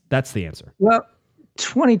 That's the answer. Well,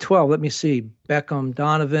 2012, let me see. Beckham,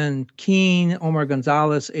 Donovan, Keane, Omar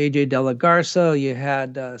Gonzalez, AJ De La Garza. You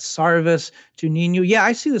had Sarvis, Juninho. Yeah,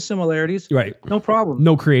 I see the similarities. Right. No problem.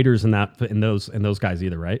 No creators in those guys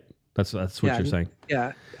either, right? That's what you're saying.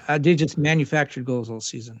 Yeah. They just manufactured goals all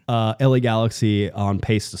season. LA Galaxy on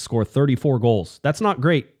pace to score 34 goals. That's not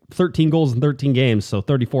great. 13 goals in 13 games, so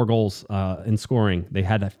 34 goals in scoring. They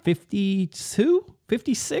had a 52?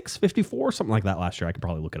 56, 54, something like that last year. I could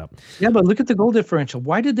probably look it up. Yeah, but look at the goal differential.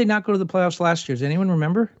 Why did they not go to the playoffs last year? Does anyone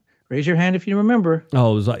remember? Raise your hand if you remember.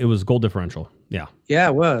 Oh, it was goal differential. Yeah. Yeah,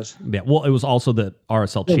 it was. Yeah. Well, it was also that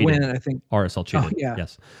RSL cheated. Win, I think. RSL cheated. Oh, yeah.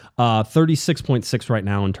 Yes. 36.6 right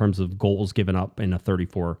now in terms of goals given up in a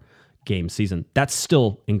 34 game season. That's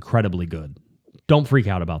still incredibly good. Don't freak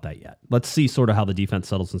out about that yet. Let's see sort of how the defense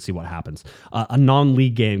settles and see what happens. A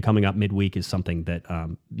non-league game coming up midweek is something that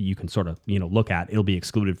you can sort of look at. It'll be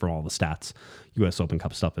excluded from all the stats. U.S. Open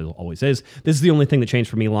Cup stuff it always is. This is the only thing that changed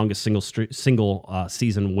for me. Longest single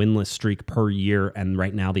season winless streak per year, and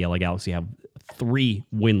right now the LA Galaxy have 3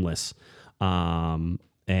 winless,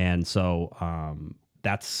 and so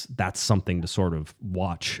that's something to sort of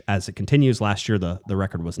watch as it continues. Last year the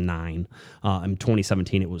record was 9. In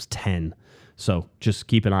 2017 it was 10. So just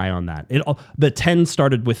keep an eye on that. The 10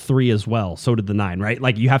 started with 3 as well. So did the 9, right?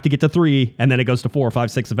 Like you have to get to 3 and then it goes to 4,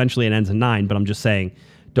 5, 6. Eventually it ends in 9. But I'm just saying,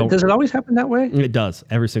 don't. Does it always happen that way? It does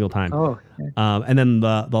every single time. Oh. Okay. And then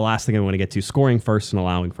the last thing I want to get to, scoring first and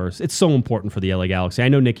allowing first. It's so important for the LA Galaxy. I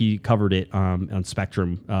know Nikki covered it on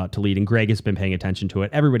Spectrum to lead, and Greg has been paying attention to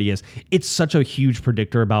it. Everybody is. It's such a huge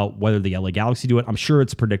predictor about whether the LA Galaxy do it. I'm sure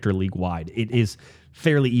it's a predictor league wide. It is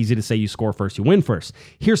fairly easy to say you score first, you win first.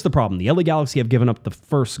 Here's the problem. The LA Galaxy have given up the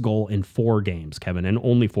first goal in 4 games, Kevin, and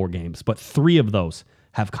only 4 games, but 3 of those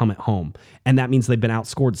have come at home. And that means they've been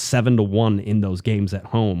outscored 7-1 in those games at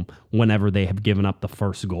home whenever they have given up the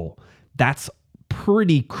first goal. That's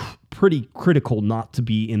pretty critical not to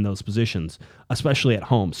be in those positions, especially at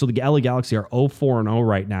home. So the LA Galaxy are 0-4-0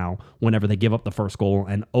 right now whenever they give up the first goal,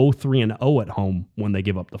 and 0-3-0 at home when they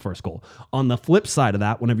give up the first goal. On the flip side of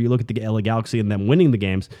that, whenever you look at the LA Galaxy and them winning the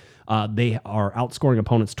games, they are outscoring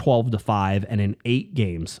opponents 12-5, and in 8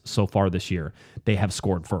 games so far this year, they have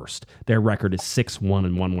scored first. Their record is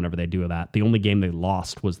 6-1-1 whenever they do that. The only game they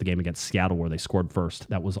lost was the game against Seattle where they scored first.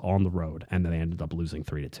 That was on the road, and then they ended up losing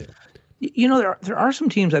 3-2. You know, there are some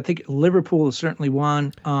teams, I think Liverpool has certainly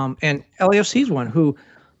won, and LAFC's one, who,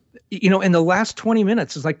 you know, in the last 20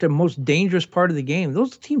 minutes is like the most dangerous part of the game.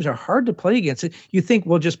 Those teams are hard to play against. You think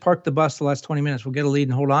we'll just park the bus the last 20 minutes, we'll get a lead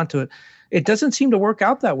and hold on to it. It doesn't seem to work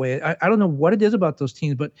out that way. I don't know what it is about those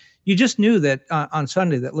teams, but you just knew that on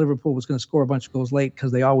Sunday that Liverpool was going to score a bunch of goals late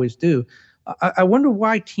because they always do. I wonder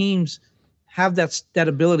why teams have that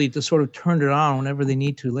ability to sort of turn it on whenever they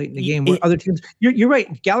need to late in the game. Where other teams, you're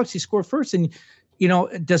right, Galaxy score first, and you know,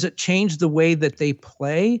 does it change the way that they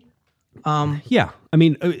play? Yeah, I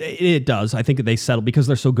mean, it does. I think that they settle because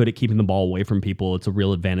they're so good at keeping the ball away from people. It's a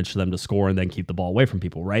real advantage to them to score and then keep the ball away from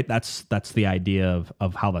people, right? That's the idea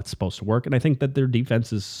of how that's supposed to work. And I think that their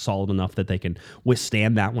defense is solid enough that they can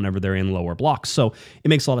withstand that whenever they're in lower blocks. So it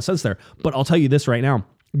makes a lot of sense there. But I'll tell you this right now: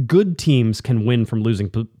 good teams can win from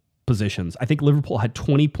losing positions. I think Liverpool had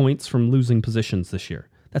 20 points from losing positions this year.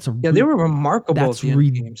 They were remarkable. That's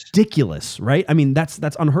ridiculous, right? I mean, that's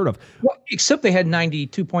unheard of. Well, except they had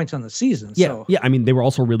 92 points on the season. Yeah, so. yeah. I mean, they were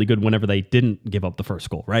also really good whenever they didn't give up the first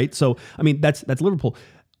goal, right? So, I mean, that's Liverpool.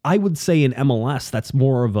 I would say in MLS, that's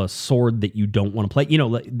more of a sword that you don't want to play. You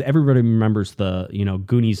know, everybody remembers the, you know,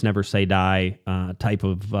 Goonies Never Say Die type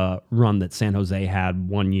of run that San Jose had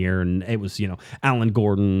one year. And it was, you know, Alan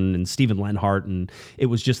Gordon and Steven Lenhart. And it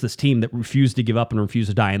was just this team that refused to give up and refused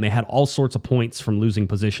to die. And they had all sorts of points from losing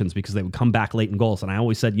positions because they would come back late in goals. And I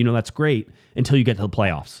always said, you know, that's great until you get to the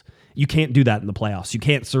playoffs. You can't do that in the playoffs. You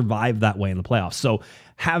can't survive that way in the playoffs. So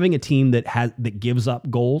having a team that gives up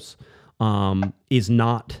goals is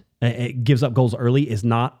not, it gives up goals early is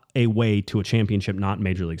not a way to a championship, not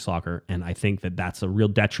Major League Soccer. And I think that that's a real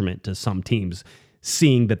detriment to some teams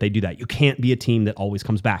seeing that they do that. You can't be a team that always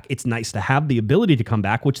comes back. It's nice to have the ability to come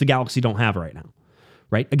back, which the Galaxy don't have right now,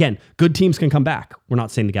 right? Again, good teams can come back. We're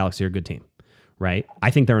not saying the Galaxy are a good team, right?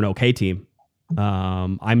 I think they're an okay team.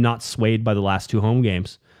 I'm not swayed by the last 2 home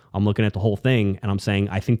games. I'm looking at the whole thing and I'm saying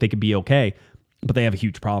I think they could be okay, but they have a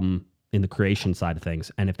huge problem in the creation side of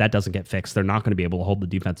things. And if that doesn't get fixed, they're not going to be able to hold the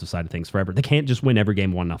defensive side of things forever. They can't just win every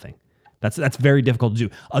game 1-0. That's very difficult to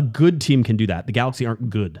do. A good team can do that. The Galaxy aren't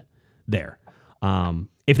good there.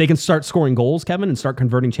 If they can start scoring goals, Kevin, and start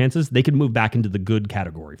converting chances, they can move back into the good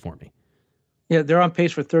category for me. Yeah, they're on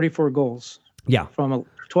pace for 34 goals. Yeah. From a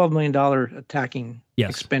 $12 million attacking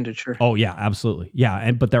expenditure. Oh yeah, absolutely.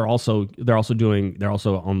 Yeah. But they're also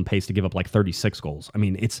on pace to give up like 36 goals. I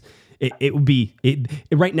mean, it would be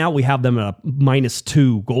right now we have them at a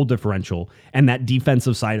 -2 goal differential, and that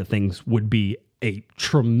defensive side of things would be a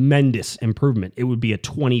tremendous improvement. It would be a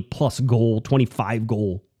 20+ goal, 25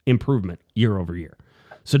 goal improvement year over year.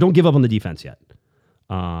 So don't give up on the defense yet.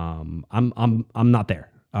 I'm not there.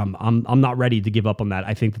 I'm not ready to give up on that.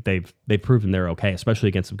 I think that they've proven they're okay, especially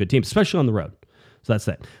against some good teams, especially on the road. So that's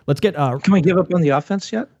it. Let's get. Can we give up on the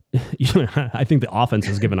offense yet? I think the offense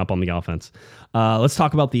has given up on the offense. Let's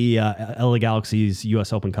talk about the LA Galaxy's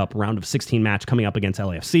U.S. Open Cup round of 16 match coming up against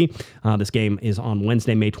LAFC. This game is on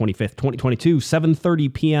Wednesday, May 25th, 2022.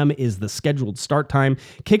 7:30 p.m. is the scheduled start time.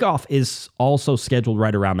 Kickoff is also scheduled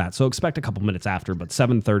right around that, so expect a couple minutes after, but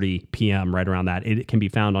 7:30 p.m. right around that. It can be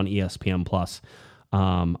found on ESPN+.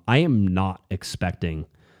 I am not expecting.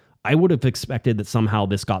 I would have expected that somehow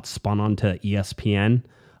this got spun onto ESPN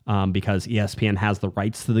because ESPN has the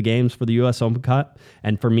rights to the games for the U.S. Open Cup.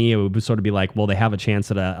 And for me, it would sort of be like, well, they have a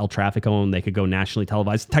chance at El Tráfico and they could go nationally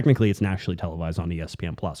televised. Technically, it's nationally televised on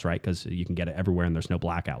ESPN+, right? Because you can get it everywhere and there's no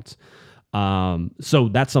blackouts. So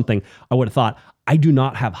that's something I would have thought. I do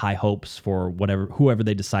not have high hopes for whoever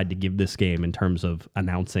they decide to give this game in terms of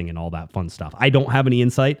announcing and all that fun stuff. I don't have any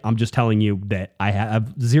insight. I'm just telling you that I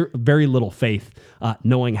have very little faith,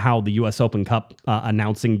 knowing how the U.S. Open Cup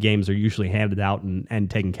announcing games are usually handed out and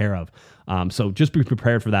taken care of. So just be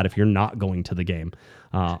prepared for that if you're not going to the game.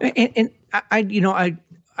 And I kind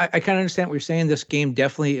of understand what you're saying. This game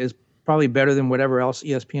definitely is probably better than whatever else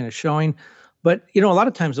ESPN is showing. But, a lot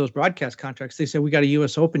of times those broadcast contracts, they say we got a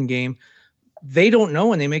U.S. Open game. they don't know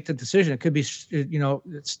when they make the decision. It could be,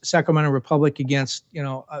 it's Sacramento Republic against,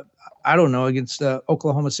 I don't know, against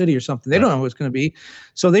Oklahoma City or something. They don't know who it's going to be.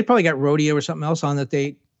 So they probably got rodeo or something else on that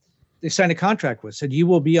they signed a contract with, said you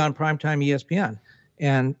will be on primetime ESPN.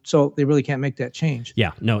 And so they really can't make that change.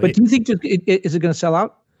 Yeah, no. But do you think is it going to sell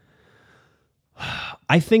out?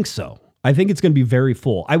 I think so. I think it's going to be very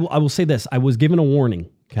full. I will say this. I was given a warning,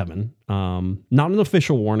 Kevin, not an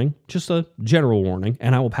official warning, just a general warning,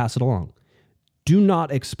 and I will pass it along. Do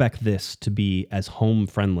not expect this to be as home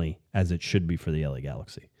friendly as it should be for the LA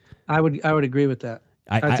Galaxy. I would agree with that.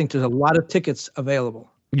 I think there's a lot of tickets available.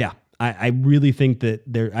 Yeah. I really think that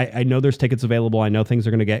I know there's tickets available. I know things are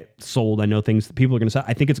going to get sold. I know things that people are going to sell.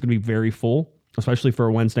 I think it's going to be very full, especially for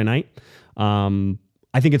a Wednesday night.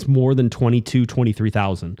 I think it's more than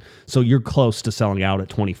 23,000. So you're close to selling out at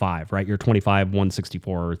 25, right? You're 25,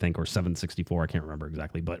 164, I think, or 764. I can't remember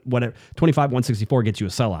exactly, but whatever. 25, 164 gets you a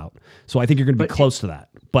sellout. So I think you're going to be close to that.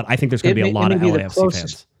 But I think there's going to be a lot of LAFC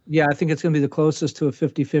fans. Yeah, I think it's going to be the closest to a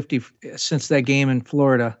 50-50 since that game in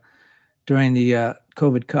Florida during the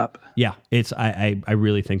COVID Cup. Yeah, I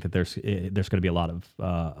really think that there's going to be a lot of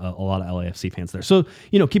LAFC fans there. So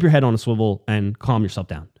keep your head on a swivel and calm yourself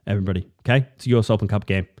down, everybody. Okay, it's a U.S. Open Cup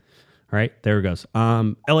game. All right, there it goes.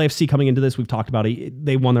 LAFC coming into this, we've talked about it.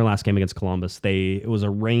 They won their last game against Columbus. It was a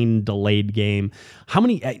rain delayed game. How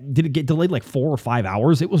many did it get delayed? Like 4 or 5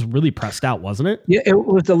 hours? It was really pressed out, wasn't it? Yeah, it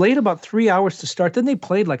was delayed about 3 hours to start. Then they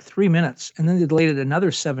played like 3 minutes, and then they delayed it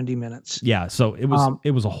another 70 minutes. Yeah, so it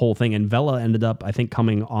was a whole thing. And Vela ended up, I think,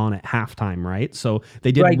 coming on at halftime, right? So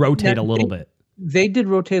they did rotate a little bit. They did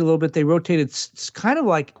rotate a little bit. They rotated. It's kind of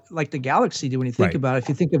like the Galaxy did when you think about it. If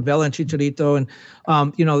you think of Vela and Chicharito,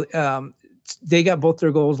 and they got both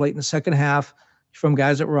their goals late in the second half from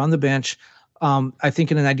guys that were on the bench. I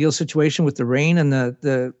think in an ideal situation with the rain and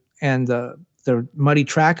the muddy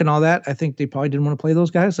track and all that, I think they probably didn't want to play those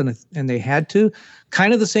guys, and they had to.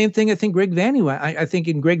 Kind of the same thing. I think Greg Vanney went. I think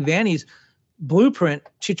in Greg Vanney's blueprint,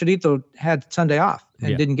 Chicharito had Sunday off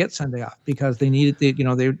and didn't get Sunday off because they needed they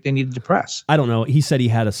needed to press. I don't know. He said he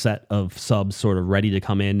had a set of subs sort of ready to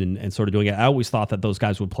come in and sort of doing it. I always thought that those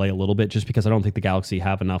guys would play a little bit just because I don't think the Galaxy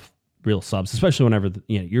have enough real subs, especially whenever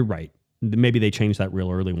you're right. Maybe they changed that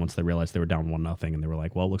real early once they realized they were down 1-0 and they were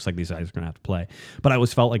like, well, it looks like these guys are going to have to play. But I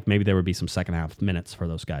always felt like maybe there would be some second half minutes for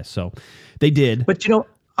those guys. So they did. But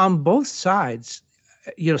on both sides,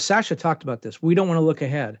 Sasha talked about this. We don't want to look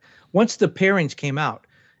ahead. Once the pairings came out,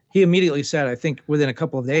 he immediately said, I think within a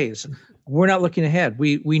couple of days, we're not looking ahead.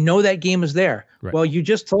 We know that game is there. Right. Well, you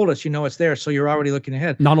just told us it's there, so you're already looking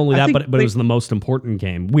ahead. Not only that, but it was the most important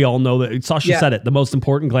game. We all know that. Sasha said it. The most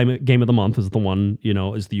important game of the month is the one,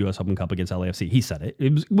 is the U.S. Open Cup against LAFC. He said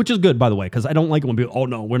it, which is good, by the way, because I don't like it when people, oh,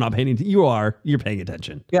 no, we're not paying attention. You're paying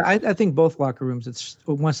attention. Yeah, I think both locker rooms,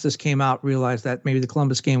 once this came out, realized that maybe the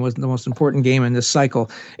Columbus game wasn't the most important game in this cycle.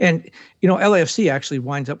 And, LAFC actually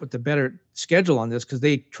winds up with the better schedule on this because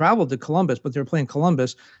they traveled to Columbus, but they're playing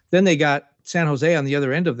Columbus. Then they got San Jose on the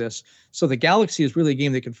other end of this. So the Galaxy is really a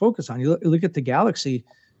game they can focus on. You look at the Galaxy,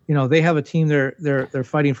 they have a team they're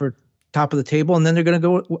fighting for top of the table, and then they're going to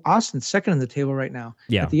go Austin second in the table right now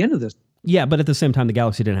at the end of this. Yeah, but at the same time, the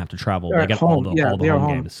Galaxy didn't have to travel. They got all the home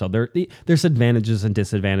games. So there's advantages and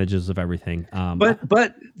disadvantages of everything. But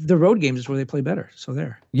the road games is where they play better. So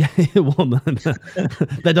there. Yeah, well,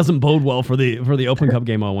 that doesn't bode well for the Open Cup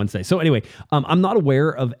game on Wednesday. So anyway, I'm not aware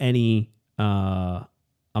of any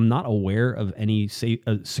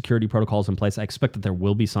security protocols in place. I expect that there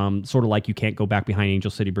will be some, sort of like you can't go back behind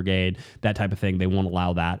Angel City Brigade, that type of thing. They won't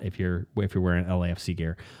allow that if you're wearing LAFC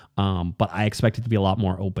gear. But I expect it to be a lot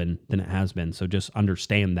more open than it has been. So just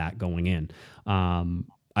understand that going in.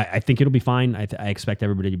 I think it'll be fine. I expect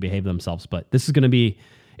everybody to behave themselves, but this is going to be,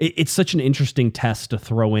 it's such an interesting test to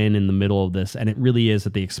throw in the middle of this, and it really is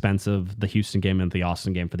at the expense of the Houston game and the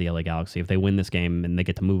Austin game for the LA Galaxy. If they win this game and they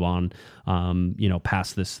get to move on,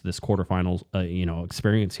 past this quarterfinals,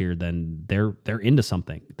 experience here, then they're into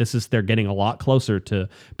something. They're getting a lot closer to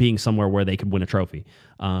being somewhere where they could win a trophy.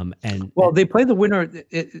 They play the winner.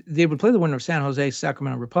 They would play the winner of San Jose,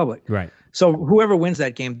 Sacramento Republic. Right. So whoever wins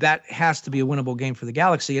that game, that has to be a winnable game for the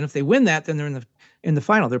Galaxy. And if they win that, then they're in the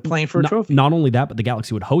final. They're playing for a trophy. Not only that, but the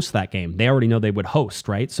Galaxy would host that game. They already know they would host,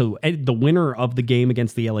 right? So the winner of the game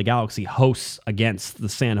against the LA Galaxy hosts against the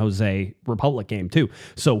San Jose Republic game too.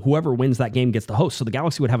 So whoever wins that game gets to host. So the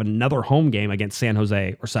Galaxy would have another home game against San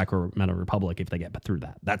Jose or Sacramento Republic if they get through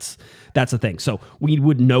that. That's the thing. So we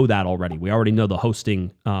would know that already. We already know the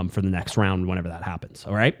hosting for the next round whenever that happens.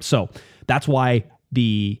 All right. So that's why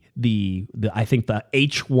I think the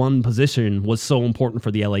H1 position was so important for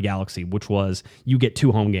the LA Galaxy, which was you get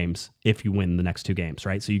 2 home games if you win the next 2 games,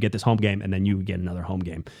 right? So you get this home game and then you get another home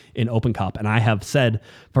game in Open Cup. And I have said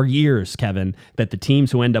for years, Kevin, that the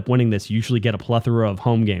teams who end up winning this usually get a plethora of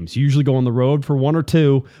home games. You usually go on the road for 1 or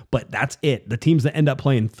 2, but that's it. The teams that end up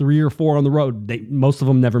playing 3 or 4 on the road, most of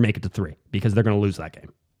them never make it to 3 because they're going to lose that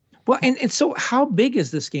game. Well, and so how big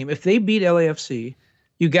is this game? If they beat LAFC,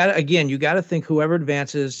 you got to think whoever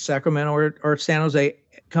advances, Sacramento or San Jose,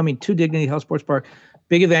 coming to Dignity Health Sports Park,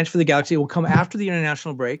 big advantage for the Galaxy. It will come after the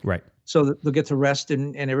international break. Right. So that they'll get to rest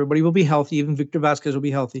and everybody will be healthy. Even Victor Vasquez will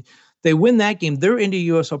be healthy. They win that game, they're into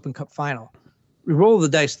U.S. Open Cup final. We roll the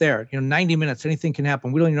dice there. 90 minutes, anything can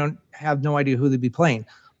happen. We don't even have no idea who they'd be playing.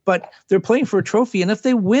 But they're playing for a trophy. And if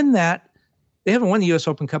they win that, they haven't won the U.S.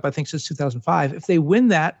 Open Cup, I think, since 2005. If they win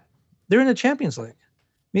that, they're in the Champions League.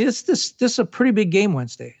 I mean, this is a pretty big game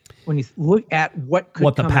Wednesday when you look at what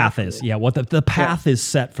the path is. Yeah, what the path is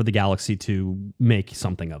set for the Galaxy to make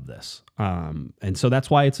something of this. And so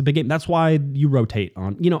that's why it's a big game. That's why you rotate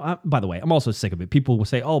on. By the way, I'm also sick of it. People will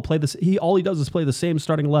say, "Oh, play this." All he does is play the same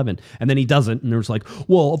starting 11, and then he doesn't. And there's like,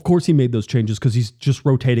 "Well, of course he made those changes because he's just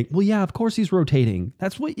rotating." Well, yeah, of course he's rotating.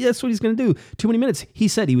 That's what he's going to do. Too many minutes. He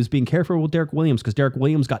said he was being careful with Derek Williams because Derek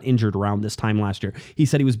Williams got injured around this time last year. He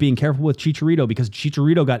said he was being careful with Chicharito because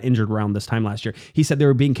Chicharito got injured around this time last year. He said they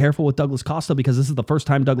were being careful with Douglas Costa because this is the first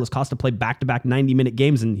time Douglas Costa played back-to-back 90-minute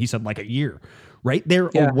games, and he said like a year. Right? They're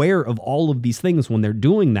aware of all of these things when they're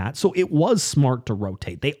doing that. So it was smart to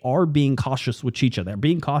rotate. They are being cautious with Chicha. They're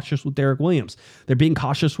being cautious with Derek Williams. They're being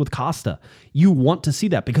cautious with Costa. You want to see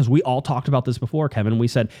that because we all talked about this before, Kevin. We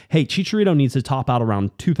said, hey, Chicharito needs to top out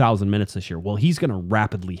around 2,000 minutes this year. Well, he's going to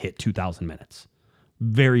rapidly hit 2,000 minutes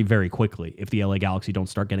very, very quickly if the LA Galaxy don't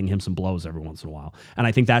start getting him some blows every once in a while. And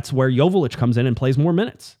I think that's where Joveljic comes in and plays more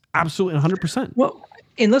minutes. Absolutely 100%. Well,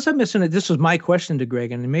 unless I misunderstood, this was my question to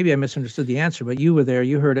Greg, and maybe I misunderstood the answer, but you were there,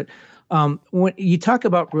 you heard it. When you talk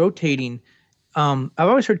about rotating, I've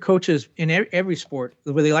always heard coaches in every sport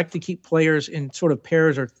where they like to keep players in sort of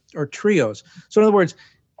pairs or trios. So in other words,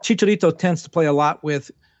 Chicharito tends to play a lot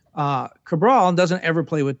with Cabral and doesn't ever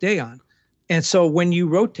play with Dejan. And so when you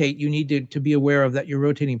rotate, you need to be aware of that you're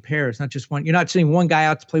rotating pairs, not just one. You're not sending one guy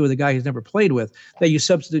out to play with a guy he's never played with, that you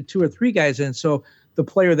substitute 2 or 3 guys in. So the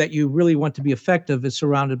player that you really want to be effective is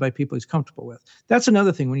surrounded by people he's comfortable with. That's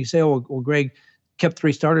another thing. When you say, well, Greg kept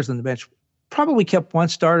 3 starters on the bench, probably kept 1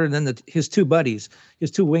 starter, and then his 2 buddies,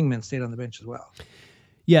 his 2 wingmen stayed on the bench as well.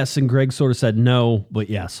 Yes, and Greg sort of said no, but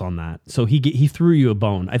yes on that. So he threw you a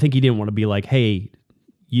bone. I think he didn't want to be like, hey,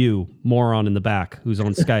 you moron in the back who's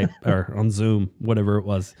on Skype or on Zoom, whatever it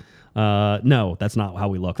was. No, that's not how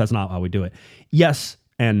we look. That's not how we do it. Yes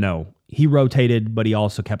and no. He rotated, but he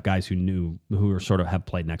also kept guys who were sort of have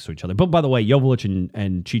played next to each other. But by the way, Joveljic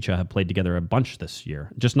and Chicha have played together a bunch this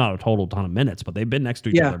year. Just not a total ton of minutes, but they've been next to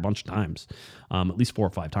each other a bunch of times. At least 4 or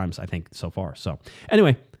 5 times, I think, so far. So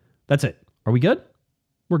anyway, that's it. Are we good?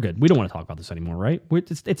 We're good. We don't want to talk about this anymore, right?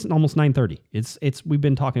 It's almost 9:30. We've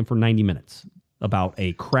been talking for 90 minutes about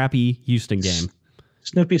a crappy Houston game.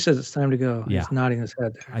 Snoopy says it's time to go. Yeah. He's nodding his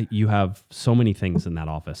head. You have so many things in that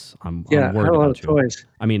office. I'm I worried have a lot about of you. toys.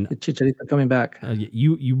 I mean, Chicharito coming back.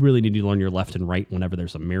 You really need to learn your left and right whenever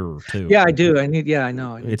there's a mirror too. Yeah, I do. I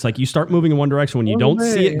know. It's like you start moving in one direction when you don't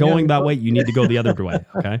see it going that way. You need to go the other way.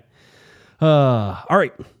 Okay. All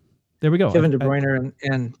right. There we go. Kevin De Bruyne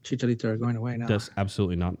and Chicharito are going away now. That's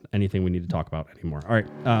absolutely not anything we need to talk about anymore. All right.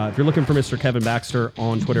 If you're looking for Mr. Kevin Baxter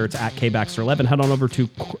on Twitter, it's at KBaxter11. Head on over to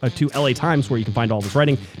LA Times where you can find all of his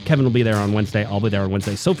writing. Kevin will be there on Wednesday. I'll be there on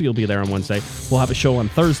Wednesday. Sophie will be there on Wednesday. We'll have a show on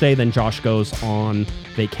Thursday. Then Josh goes on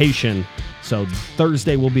vacation. So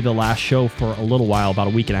Thursday will be the last show for a little while, about a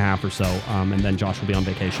week and a half or so. And then Josh will be on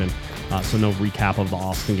vacation. So no recap of the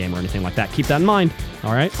Austin game or anything like that. Keep that in mind.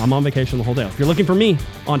 All right. I'm on vacation the whole day. If you're looking for me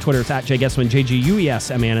on Twitter, it's at JGuessman,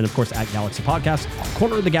 JGUESMAN, and of course at Galaxy Podcast,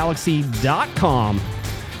 cornerofthegalaxy.com.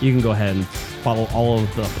 You can go ahead and follow all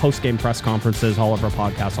of the post-game press conferences, all of our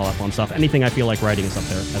podcasts, all that fun stuff. Anything I feel like writing is up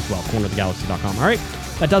there as well, cornerofthegalaxy.com. All right.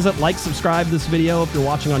 That does it. Like, subscribe to this video if you're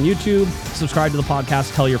watching on YouTube. Subscribe to the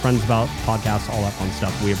podcast. Tell your friends about podcasts, all that fun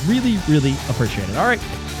stuff. We really, really appreciate it. All right.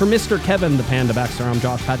 For Mr. Kevin the Panda Baxter, I'm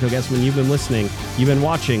Josh Pato Guessman. You've been listening. You've been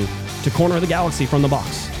watching to Corner of the Galaxy from the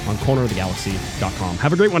box on cornerofthegalaxy.com.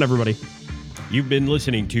 Have a great one, everybody. You've been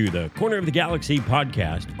listening to the Corner of the Galaxy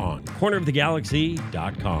podcast on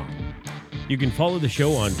cornerofthegalaxy.com. You can follow the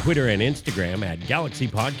show on Twitter and Instagram at Galaxy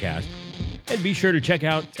Podcast, and be sure to check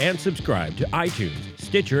out and subscribe to iTunes,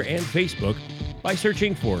 Stitcher, and Facebook by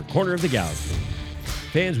searching for Corner of the Galaxy.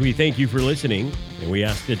 Fans, we thank you for listening, and we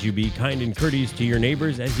ask that you be kind and courteous to your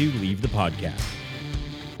neighbors as you leave the podcast.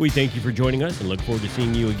 We thank you for joining us and look forward to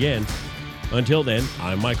seeing you again. Until then,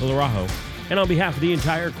 I'm Michael Araujo, and on behalf of the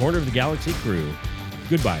entire Corner of the Galaxy crew,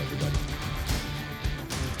 goodbye, everybody.